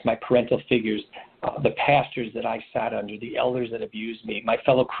parents, my parental figures, the pastors that I sat under, the elders that abused me, my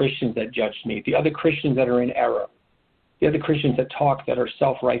fellow Christians that judged me, the other Christians that are in error, the other Christians that talk that are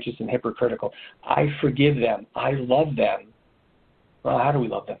self-righteous and hypocritical, I forgive them. I love them. Well, how do we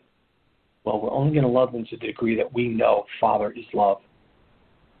love them? Well, we're only going to love them to the degree that we know Father is love,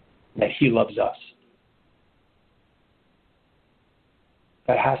 and that he loves us.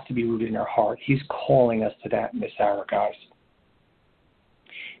 That has to be rooted in our heart. He's calling us to that in this hour, guys.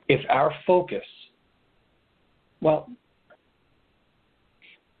 If our focus, well,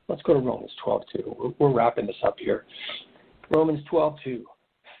 let's go to Romans 12:2. We're wrapping this up here. Romans 12:2,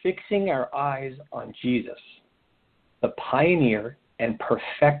 fixing our eyes on Jesus, the pioneer and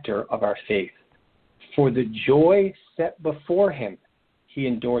perfecter of our faith. For the joy set before him, he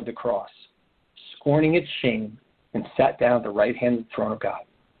endured the cross, scorning its shame, and sat down at the right hand of the throne of God.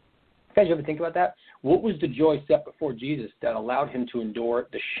 You guys ever think about that? What was the joy set before Jesus that allowed him to endure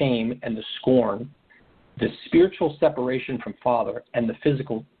the shame and the scorn, the spiritual separation from Father, and the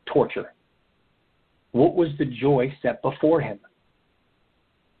physical torture? What was the joy set before him?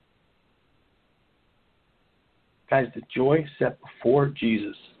 Guys, the joy set before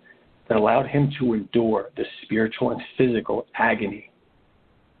Jesus that allowed him to endure the spiritual and physical agony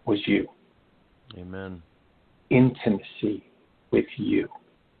was you. Amen. Intimacy with you.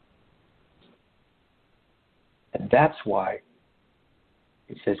 And that's why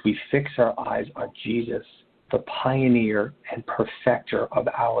it says we fix our eyes on Jesus, the pioneer and perfecter of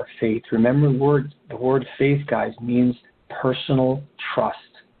our faith. Remember, the word faith, guys, means personal trust.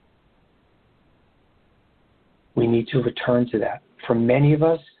 We need to return to that. For many of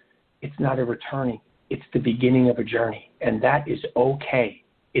us, it's not a returning. It's the beginning of a journey, and that is okay.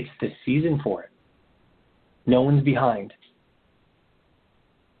 It's the season for it. No one's behind.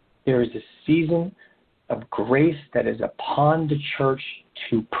 There is a season of grace that is upon the church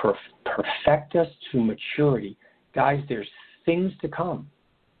to perfect us to maturity. Guys, there's things to come.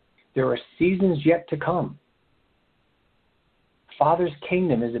 There are seasons yet to come. Father's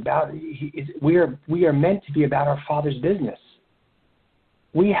kingdom is about, we are meant to be about our Father's business.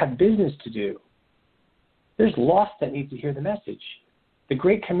 We have business to do. There's lost that need to hear the message. The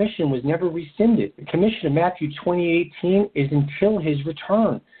Great Commission was never rescinded. The commission of Matthew 20:18 is until his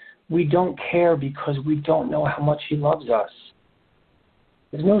return. We don't care because we don't know how much he loves us.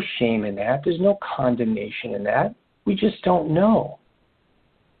 There's no shame in that. There's no condemnation in that. We just don't know.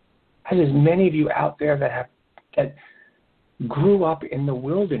 There's many of you out there that grew up in the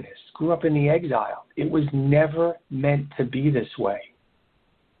wilderness, grew up in the exile. It was never meant to be this way.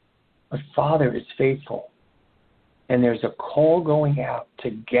 But Father is faithful. And there's a call going out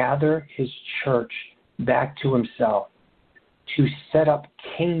to gather his church back to himself, to set up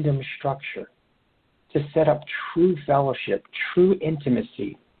kingdom structure, to set up true fellowship, true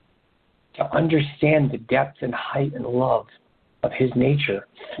intimacy, to understand the depth and height and love of his nature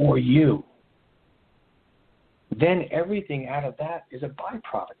for you. Then everything out of that is a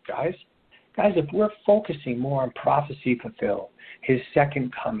byproduct, guys. Guys, if we're focusing more on prophecy fulfilled, his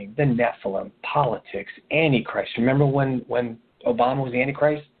second coming, the Nephilim, politics, Antichrist. Remember when Obama was the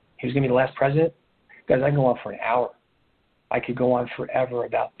Antichrist? He was going to be the last president? Guys, I can go on for an hour. I could go on forever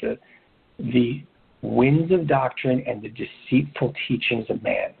about the winds of doctrine and the deceitful teachings of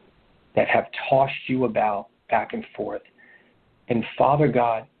man that have tossed you about back and forth. And Father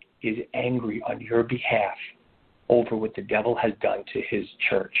God is angry on your behalf over what the devil has done to his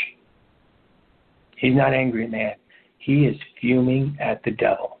church. He's not angry at man. He is fuming at the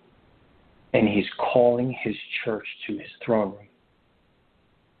devil. And he's calling his church to his throne room.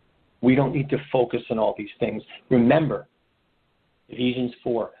 We don't need to focus on all these things. Remember, Ephesians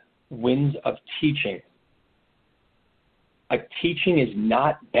 4, winds of teaching. A teaching is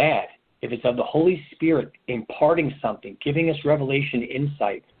not bad. If it's of the Holy Spirit imparting something, giving us revelation,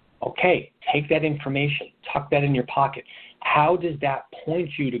 insight, okay, take that information, tuck that in your pocket. How does that point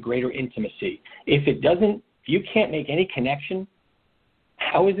you to greater intimacy? If it doesn't, if you can't make any connection,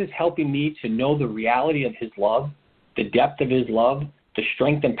 how is this helping me to know the reality of his love, the depth of his love, the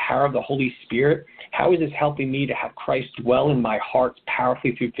strength and power of the Holy Spirit? How is this helping me to have Christ dwell in my heart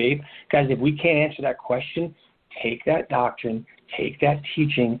powerfully through faith? Guys, if we can't answer that question, take that doctrine, take that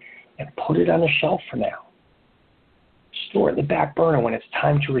teaching, and put it on the shelf for now. Store it in the back burner when it's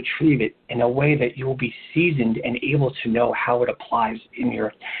time to retrieve it in a way that you'll be seasoned and able to know how it applies in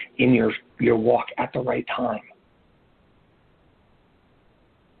your walk at the right time.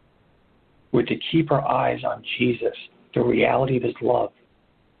 We're to keep our eyes on Jesus, the reality of his love,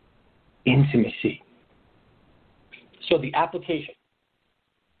 intimacy. So the application.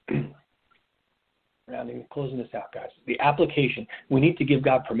 Closing this out, guys. The application. We need to give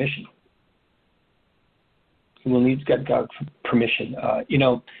God permission. We'll need to get God permission.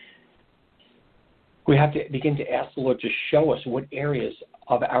 We have to begin to ask the Lord to show us what areas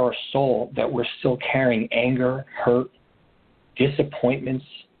of our soul that we're still carrying anger, hurt, disappointments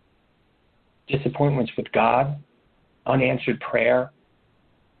with God, unanswered prayer,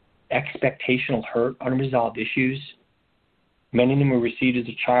 expectational hurt, unresolved issues. Many of them were received as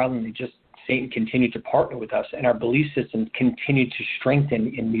a child, and Satan continued to partner with us, and our belief systems continued to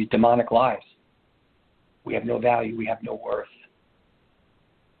strengthen in these demonic lies. We have no value. We have no worth.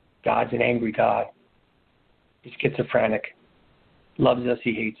 God's an angry God. He's schizophrenic. Loves us.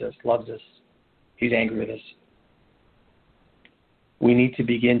 He hates us. Loves us. He's angry with us. We need to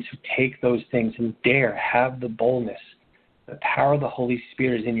begin to take those things and dare have the boldness. The power of the Holy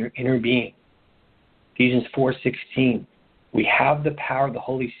Spirit is in your inner being. Ephesians 4:16. We have the power of the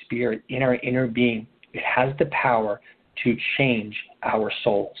Holy Spirit in our inner being. It has the power to change our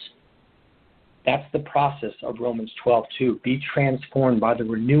souls. That's the process of Romans 12:2. Be transformed by the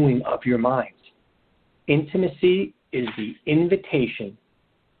renewing of your minds. Intimacy is the invitation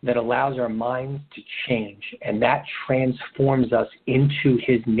that allows our minds to change, and that transforms us into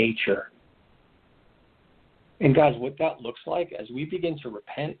his nature. And guys, what that looks like as we begin to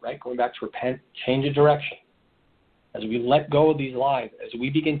repent, right, going back to repent, change of direction, as we let go of these lies, as we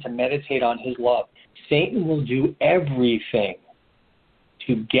begin to meditate on his love, Satan will do everything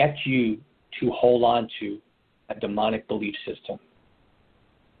to get you to hold on to a demonic belief system.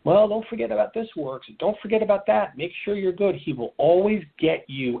 Well, don't forget about this works. Don't forget about that. Make sure you're good. He will always get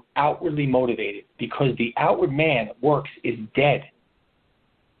you outwardly motivated because the outward man works is dead.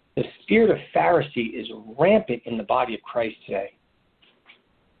 The spirit of Pharisee is rampant in the body of Christ today.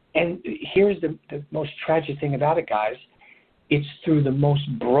 And here's the most tragic thing about it, guys. It's through the most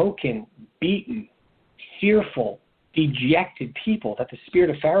broken, beaten, fearful, dejected people that the spirit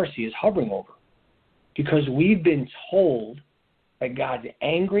of Pharisee is hovering over. Because we've been told that God's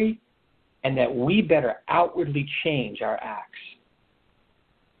angry and that we better outwardly change our acts.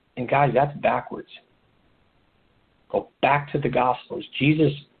 And guys, that's backwards. Go back to the Gospels.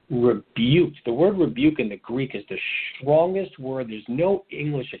 Jesus rebuked. The word rebuke in the Greek is the strongest word. There's no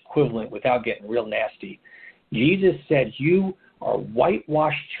English equivalent without getting real nasty. Jesus said, you are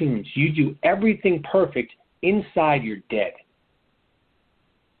whitewashed tombs. You do everything perfect. Inside, you're dead.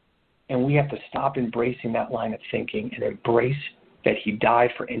 And we have to stop embracing that line of thinking and embrace that he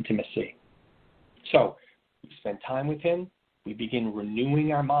died for intimacy. So we spend time with him. We begin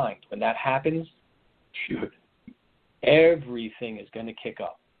renewing our mind. When that happens, everything is going to kick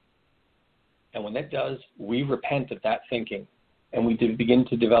up. And when that does, we repent of that thinking, and we begin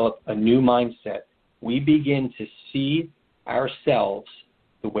to develop a new mindset. We begin to see ourselves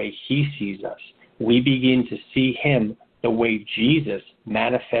the way he sees us. We begin to see him the way Jesus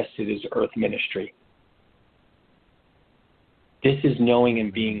manifested his earth ministry. This is knowing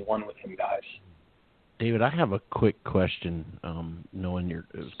and being one with him, guys. David, I have a quick question, knowing you're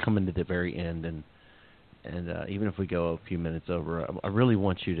coming to the very end, and even if we go a few minutes over, I really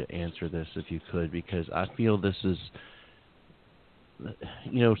want you to answer this if you could, because I feel this is,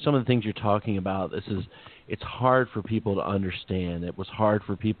 some of the things you're talking about, it's hard for people to understand. It was hard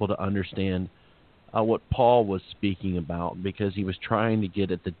for people to understand what Paul was speaking about because he was trying to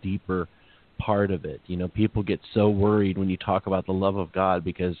get at the deeper part of it. People get so worried when you talk about the love of God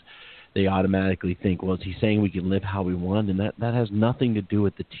because they automatically think, well, is he saying we can live how we want? And that has nothing to do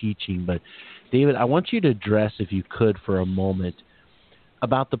with the teaching. But, David, I want you to address, if you could, for a moment,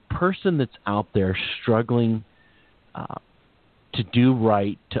 about the person that's out there struggling to do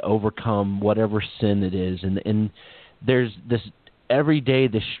right, to overcome whatever sin it is. And there's this every day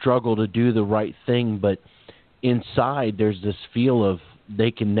this struggle to do the right thing, but inside there's this feel of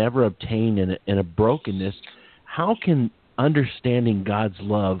they can never obtain in a brokenness. How can understanding God's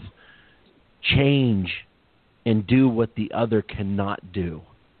love change and do what the other cannot do?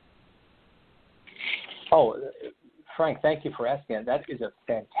 Oh, Frank, thank you for asking that. That is a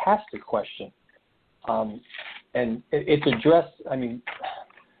fantastic question. And it's addressed,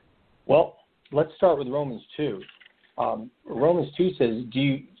 let's start with Romans 2. Romans 2 says,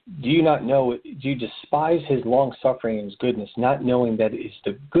 do you not know, do you despise his long-suffering and his goodness, not knowing that it is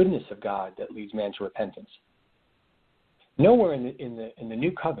the goodness of God that leads man to repentance? Nowhere in the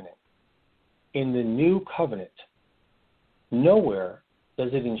new covenant, nowhere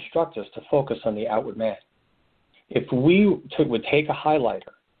does it instruct us to focus on the outward man. If we would take a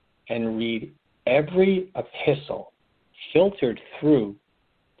highlighter and read every epistle filtered through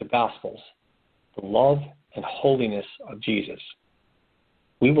the Gospels, the love and holiness of Jesus,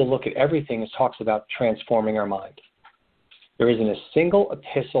 we will look at everything that talks about transforming our mind. There isn't a single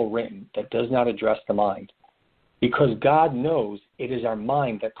epistle written that does not address the mind, because God knows it is our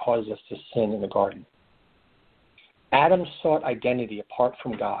mind that caused us to sin in the garden. Adam sought identity apart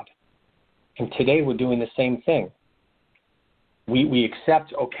from God, and today we're doing the same thing. We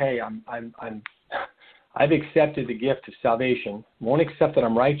accept, okay, I've accepted the gift of salvation. Won't accept that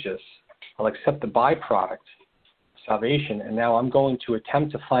I'm righteous. I'll accept the byproduct, salvation, and now I'm going to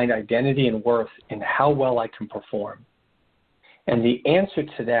attempt to find identity and worth in how well I can perform. And the answer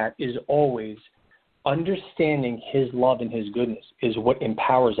to that is always understanding his love and his goodness is what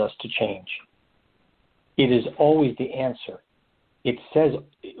empowers us to change. It is always the answer. It says,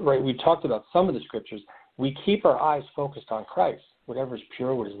 right, we talked about some of the scriptures, we keep our eyes focused on Christ. Whatever is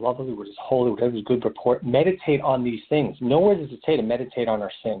pure, what is lovely, what is holy, whatever is good report, meditate on these things. Nowhere does it say to meditate on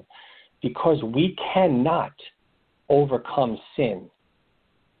our sin, because we cannot overcome sin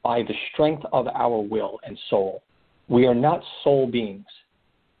by the strength of our will and soul. We are not soul beings.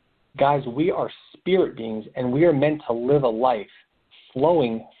 Guys, we are spirit beings, and we are meant to live a life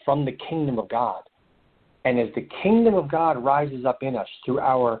flowing from the kingdom of God. And as the kingdom of God rises up in us through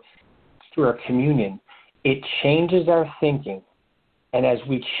our communion, it changes our thinking. And as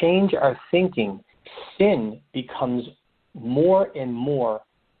we change our thinking, sin becomes more and more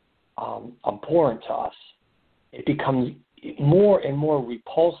abhorrent to us. It becomes more and more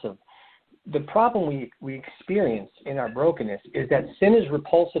repulsive. The problem we experience in our brokenness is that sin is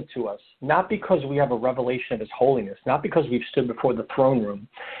repulsive to us, not because we have a revelation of his holiness, not because we've stood before the throne room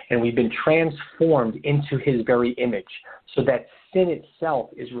and we've been transformed into his very image, so that sin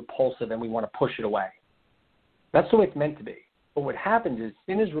itself is repulsive and we want to push it away. That's the way it's meant to be. But what happens is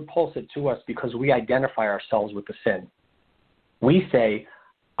sin is repulsive to us because we identify ourselves with the sin. We say,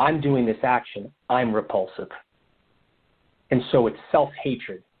 I'm doing this action, I'm repulsive. And so it's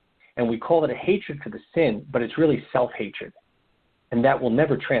self-hatred. And we call it a hatred for the sin, but it's really self-hatred. And that will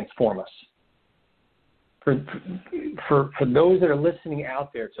never transform us. For those that are listening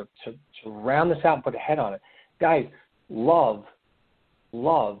out there, to round this out and put a head on it, guys, love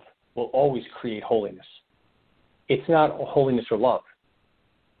will always create holiness. It's not holiness or love.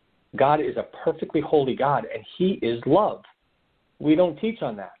 God is a perfectly holy God, and he is love. We don't teach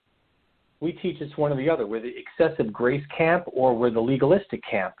on that. We teach it's one or the other. We're the excessive grace camp or we're the legalistic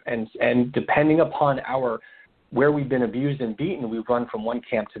camp. And depending upon where we've been abused and beaten, we run from one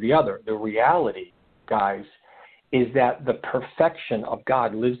camp to the other. The reality, guys, is that the perfection of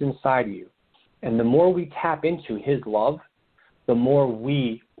God lives inside of you. And the more we tap into his love, the more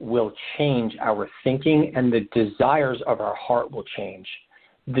we will change our thinking and the desires of our heart will change.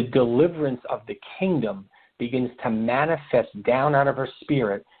 The deliverance of the kingdom begins to manifest down out of our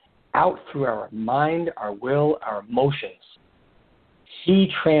spirit, out through our mind, our will, our emotions.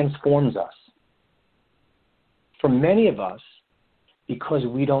 He transforms us. For many of us, because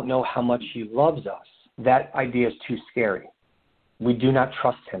we don't know how much he loves us, that idea is too scary. We do not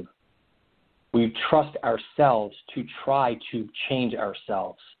trust him. We trust ourselves to try to change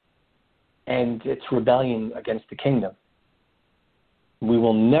ourselves. And it's rebellion against the kingdom. We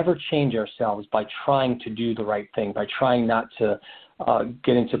will never change ourselves by trying to do the right thing, by trying not to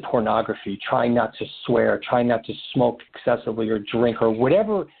get into pornography, trying not to swear, trying not to smoke excessively or drink, or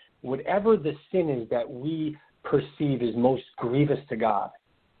whatever the sin is that we perceive as most grievous to God.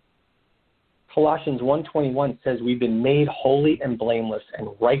 Colossians 1:21 says we've been made holy and blameless and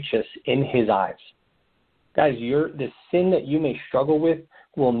righteous in his eyes. Guys, the sin that you may struggle with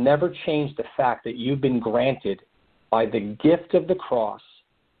will never change the fact that you've been granted by the gift of the cross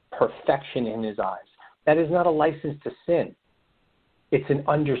perfection in his eyes. That is not a license to sin. It's an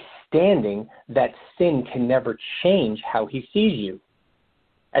understanding that sin can never change how he sees you.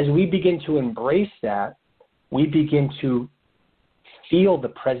 As we begin to embrace that, we begin to feel the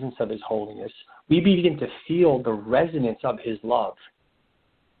presence of his holiness. We begin to feel the resonance of his love.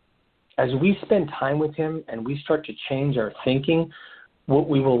 As we spend time with him and we start to change our thinking, what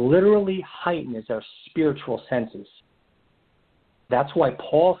we will literally heighten is our spiritual senses. That's why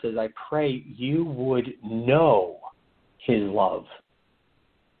Paul says, I pray you would know his love.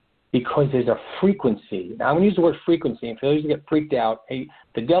 Because there's a frequency. Now, I'm going to use the word frequency, and for those who get freaked out, hey,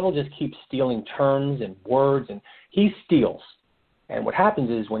 the devil just keeps stealing terms and words, and he steals. And what happens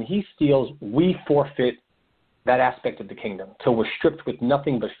is when he steals, we forfeit that aspect of the kingdom till we're stripped with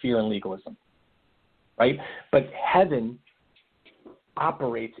nothing but fear and legalism, right? But heaven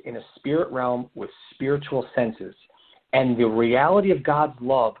operates in a spirit realm with spiritual senses, and the reality of God's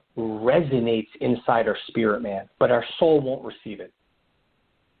love resonates inside our spirit man, but our soul won't receive it.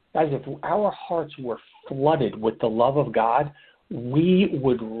 Guys, if our hearts were flooded with the love of God, we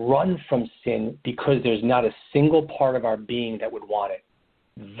would run from sin because there's not a single part of our being that would want it.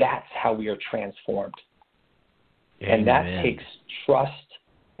 That's how we are transformed. Amen. And that takes trust,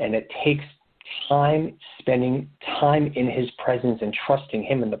 and it takes time, spending time in his presence and trusting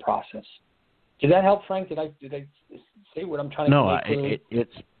him in the process. Did that help, Frank? Did I say what I'm trying to say? No,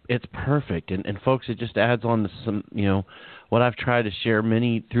 it's perfect. And folks, it just adds on to some, what I've tried to share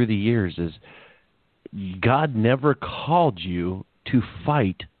through the years is God never called you to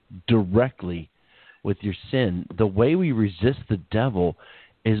fight directly with your sin. The way we resist the devil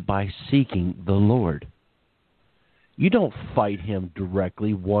is by seeking the Lord. You don't fight him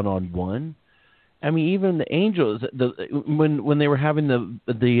directly one-on-one. I mean, even the angels, when they were having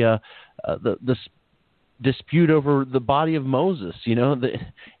the dispute over the body of Moses, the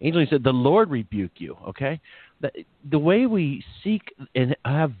angel said, "The Lord rebuke you." Okay, the way we seek and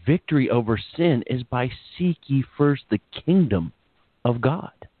have victory over sin is by seek ye first the kingdom of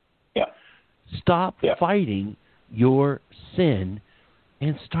God. Yeah. Stop fighting your sin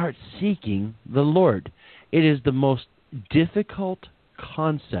and start seeking the Lord. It is the most difficult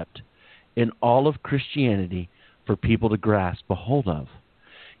concept in all of Christianity for people to grasp a hold of.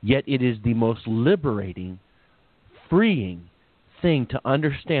 Yet it is the most liberating, freeing thing to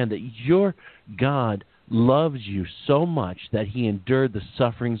understand that your God loves you so much that he endured the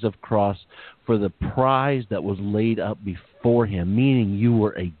sufferings of cross for the prize that was laid up before him, meaning you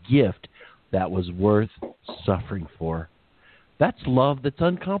were a gift that was worth suffering for. That's love that's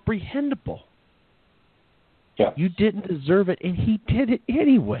incomprehensible. Yeah. You didn't deserve it, and he did it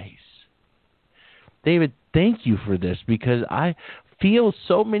anyways. David, thank you for this, because I feel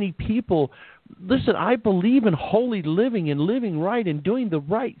so many people, listen, I believe in holy living and living right and doing the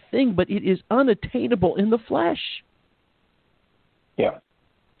right thing, but it is unattainable in the flesh. Yeah.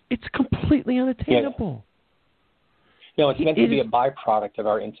 It's completely unattainable. Yeah. It's meant to be a byproduct of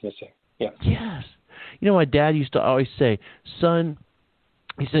our intimacy. Yeah. Yes. You know, my dad used to always say, son,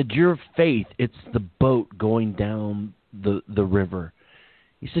 he said, your faith, it's the boat going down the river.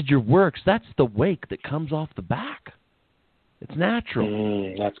 He said, your works, that's the wake that comes off the back. It's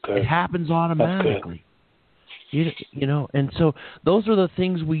natural. That's good. It happens automatically. You know, and so those are the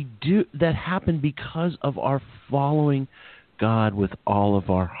things we do that happen because of our following God with all of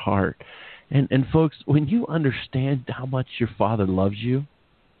our heart. And folks, when you understand how much your Father loves you,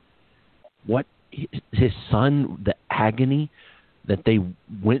 what his Son, the agony that they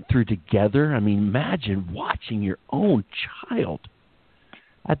went through together, I mean, imagine watching your own child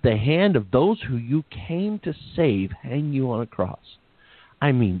at the hand of those who you came to save hang you on a cross.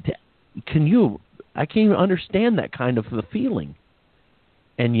 I mean, I can't even understand that kind of a feeling.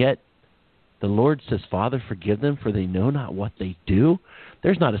 And yet, the Lord says, Father, forgive them, for they know not what they do.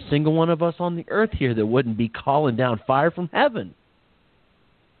 There's not a single one of us on the earth here that wouldn't be calling down fire from heaven.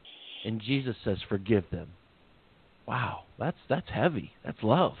 And Jesus says, forgive them. Wow, that's heavy. That's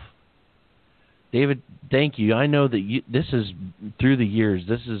love. David, thank you. I know that this is, through the years,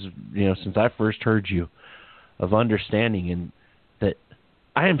 this is, since I first heard you, of understanding and that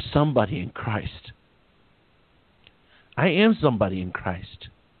I am somebody in Christ. I am somebody in Christ.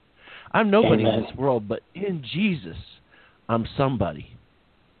 I'm nobody in this world, but in Jesus, I'm somebody.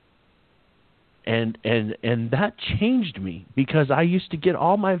 And that changed me, because I used to get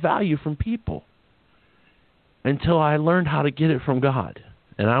all my value from people until I learned how to get it from God.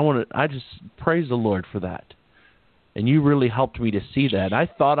 And I just praise the Lord for that. And you really helped me to see that. I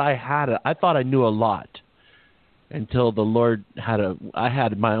thought I knew a lot until the Lord I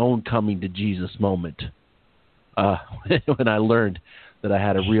had my own coming to Jesus moment. When I learned that I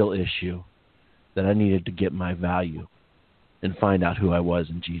had a real issue, that I needed to get my value and find out who I was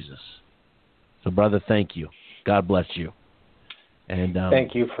in Jesus. So, brother, thank you. God bless you. And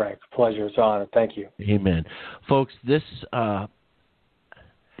thank you, Frank. Pleasure. It's an honor. Thank you. Amen. Folks, this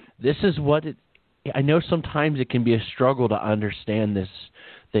is what I know sometimes it can be a struggle to understand this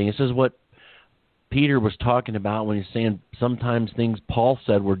thing. This is what Peter was talking about when he's saying sometimes things Paul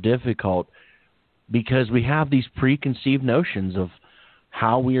said were difficult, because we have these preconceived notions of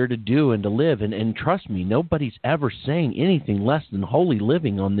how we are to do and to live. And trust me, nobody's ever saying anything less than holy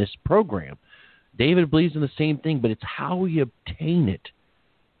living on this program. David believes in the same thing, but it's how we obtain it.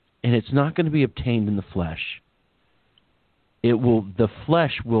 And it's not going to be obtained in the flesh. The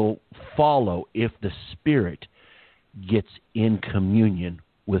flesh will follow if the spirit gets in communion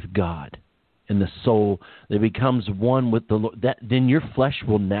with God. And the soul that becomes one with the Lord, then your flesh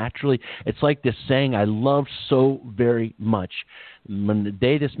will naturally. It's like this saying I love so very much. When the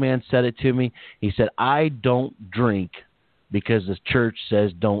day this man said it to me, he said, I don't drink because the church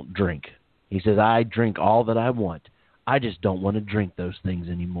says don't drink. He says, I drink all that I want. I just don't want to drink those things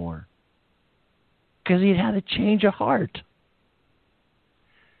anymore. Because he had a change of heart.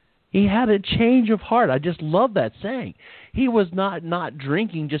 He had a change of heart. I just love that saying. He was not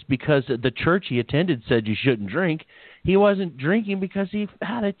drinking just because the church he attended said you shouldn't drink. He wasn't drinking because he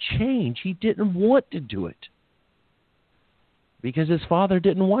had a change. He didn't want to do it because his father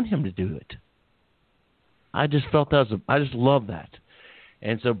didn't want him to do it. I just felt I just love that.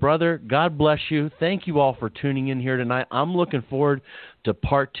 And so, brother, God bless you. Thank you all for tuning in here tonight. I'm looking forward to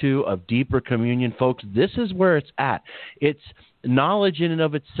part 2 of Deeper Communion. Folks, this is where it's at. It's knowledge in and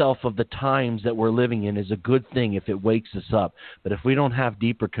of itself of the times that we're living in is a good thing if it wakes us up. But if we don't have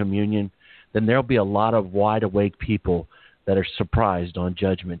deeper communion, then there'll be a lot of wide-awake people that are surprised on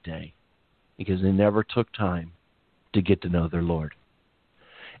Judgment Day because they never took time to get to know their Lord.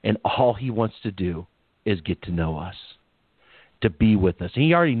 And all he wants to do is get to know us, to be with us.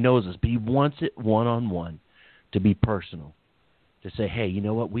 He already knows us, but he wants it one-on-one, to be personal, to say, hey, you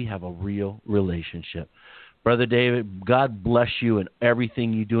know what? We have a real relationship. Brother David, God bless you and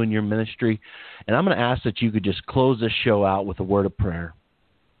everything you do in your ministry. And I'm going to ask that you could just close this show out with a word of prayer.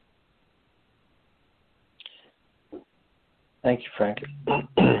 Thank you, Frank.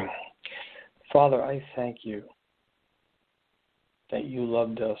 Father, I thank you that you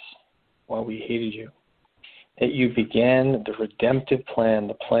loved us while we hated you, that you began the redemptive plan,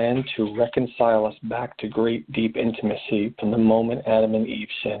 the plan to reconcile us back to great, deep intimacy from the moment Adam and Eve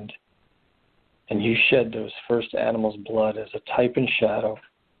sinned. And you shed those first animals' blood as a type and shadow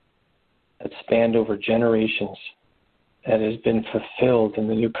that spanned over generations, that has been fulfilled in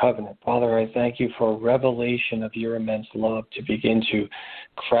the new covenant. Father, I thank you for a revelation of your immense love to begin to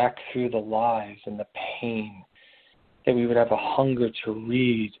crack through the lies and the pain, that we would have a hunger to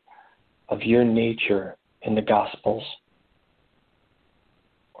read of your nature in the Gospels.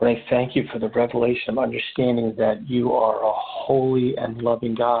 Lord, I thank you for the revelation of understanding that you are a holy and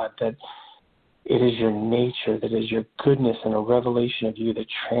loving God, that it is your nature, that is your goodness and a revelation of you that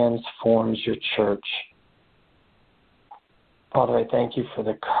transforms your church. Father, I thank you for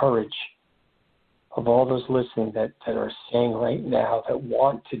the courage of all those listening that are saying right now, that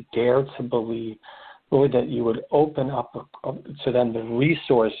want to dare to believe, Lord, that you would open up to them the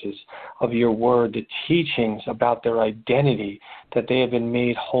resources of your word, the teachings about their identity, that they have been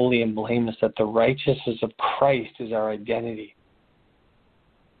made holy and blameless, that the righteousness of Christ is our identity.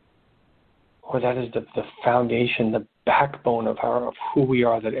 Lord, that is the foundation, the backbone of who we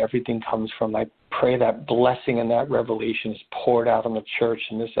are, that everything comes from. I pray that blessing and that revelation is poured out on the church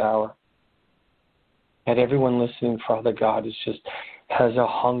in this hour. That everyone listening, Father God, has a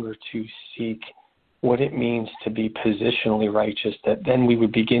hunger to seek what it means to be positionally righteous, that then we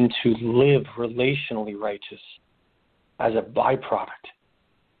would begin to live relationally righteous as a byproduct.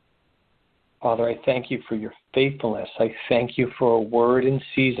 Father, I thank you for your faithfulness. I thank you for a word in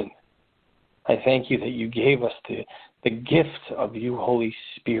season. I thank you that you gave us the gift of you, Holy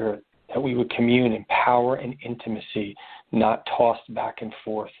Spirit, that we would commune in power and intimacy, not tossed back and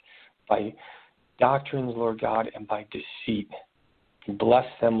forth by doctrines, Lord God, and by deceit. Bless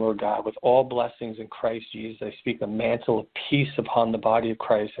them, Lord God, with all blessings in Christ Jesus. I speak a mantle of peace upon the body of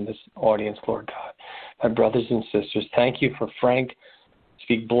Christ in this audience, Lord God. My brothers and sisters, thank you for Frank.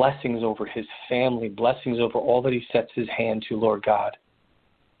 Speak blessings over his family, blessings over all that he sets his hand to, Lord God.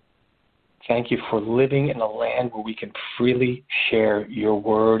 Thank you for living in a land where we can freely share your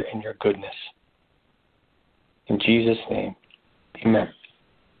word and your goodness. In Jesus' name, amen.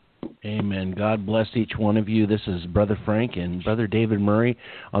 Amen. God bless each one of you. This is Brother Frank and Brother David Murray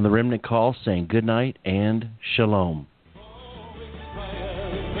on the Remnant Call saying good night and shalom.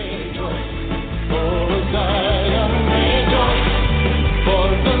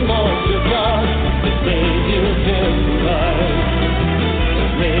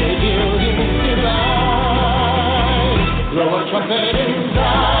 Trumpet in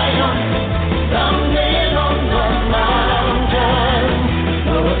Zion, sounding on the mountain.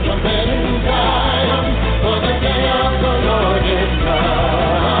 Blow a trumpet in Zion, for the day of the Lord is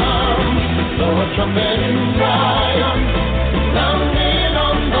come. Blow a trumpet in Zion, sounding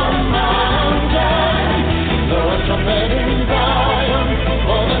on the mountain. Blow a trumpet in Zion,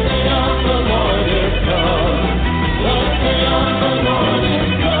 for the day of the Lord is come. The day of the Lord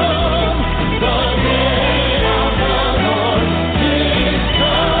is come. The day of the Lord is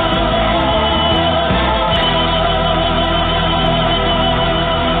come.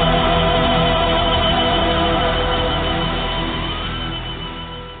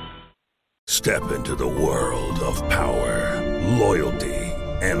 Step into the world of power, loyalty,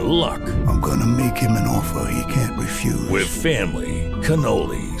 and luck. I'm gonna make him an offer he can't refuse. With family,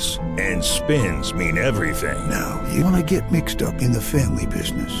 cannolis, and spins mean everything. Now, you wanna get mixed up in the family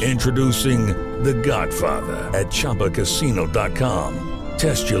business. Introducing The Godfather at ChumbaCasino.com.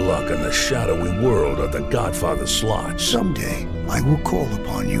 Test your luck in the shadowy world of The Godfather slot. Someday, I will call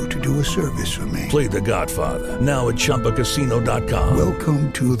upon you to do a service for me. Play The Godfather now at ChumbaCasino.com.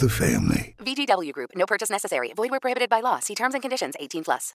 Welcome to the family. VGW Group. No purchase necessary. Void where prohibited by law. See terms and conditions. 18+.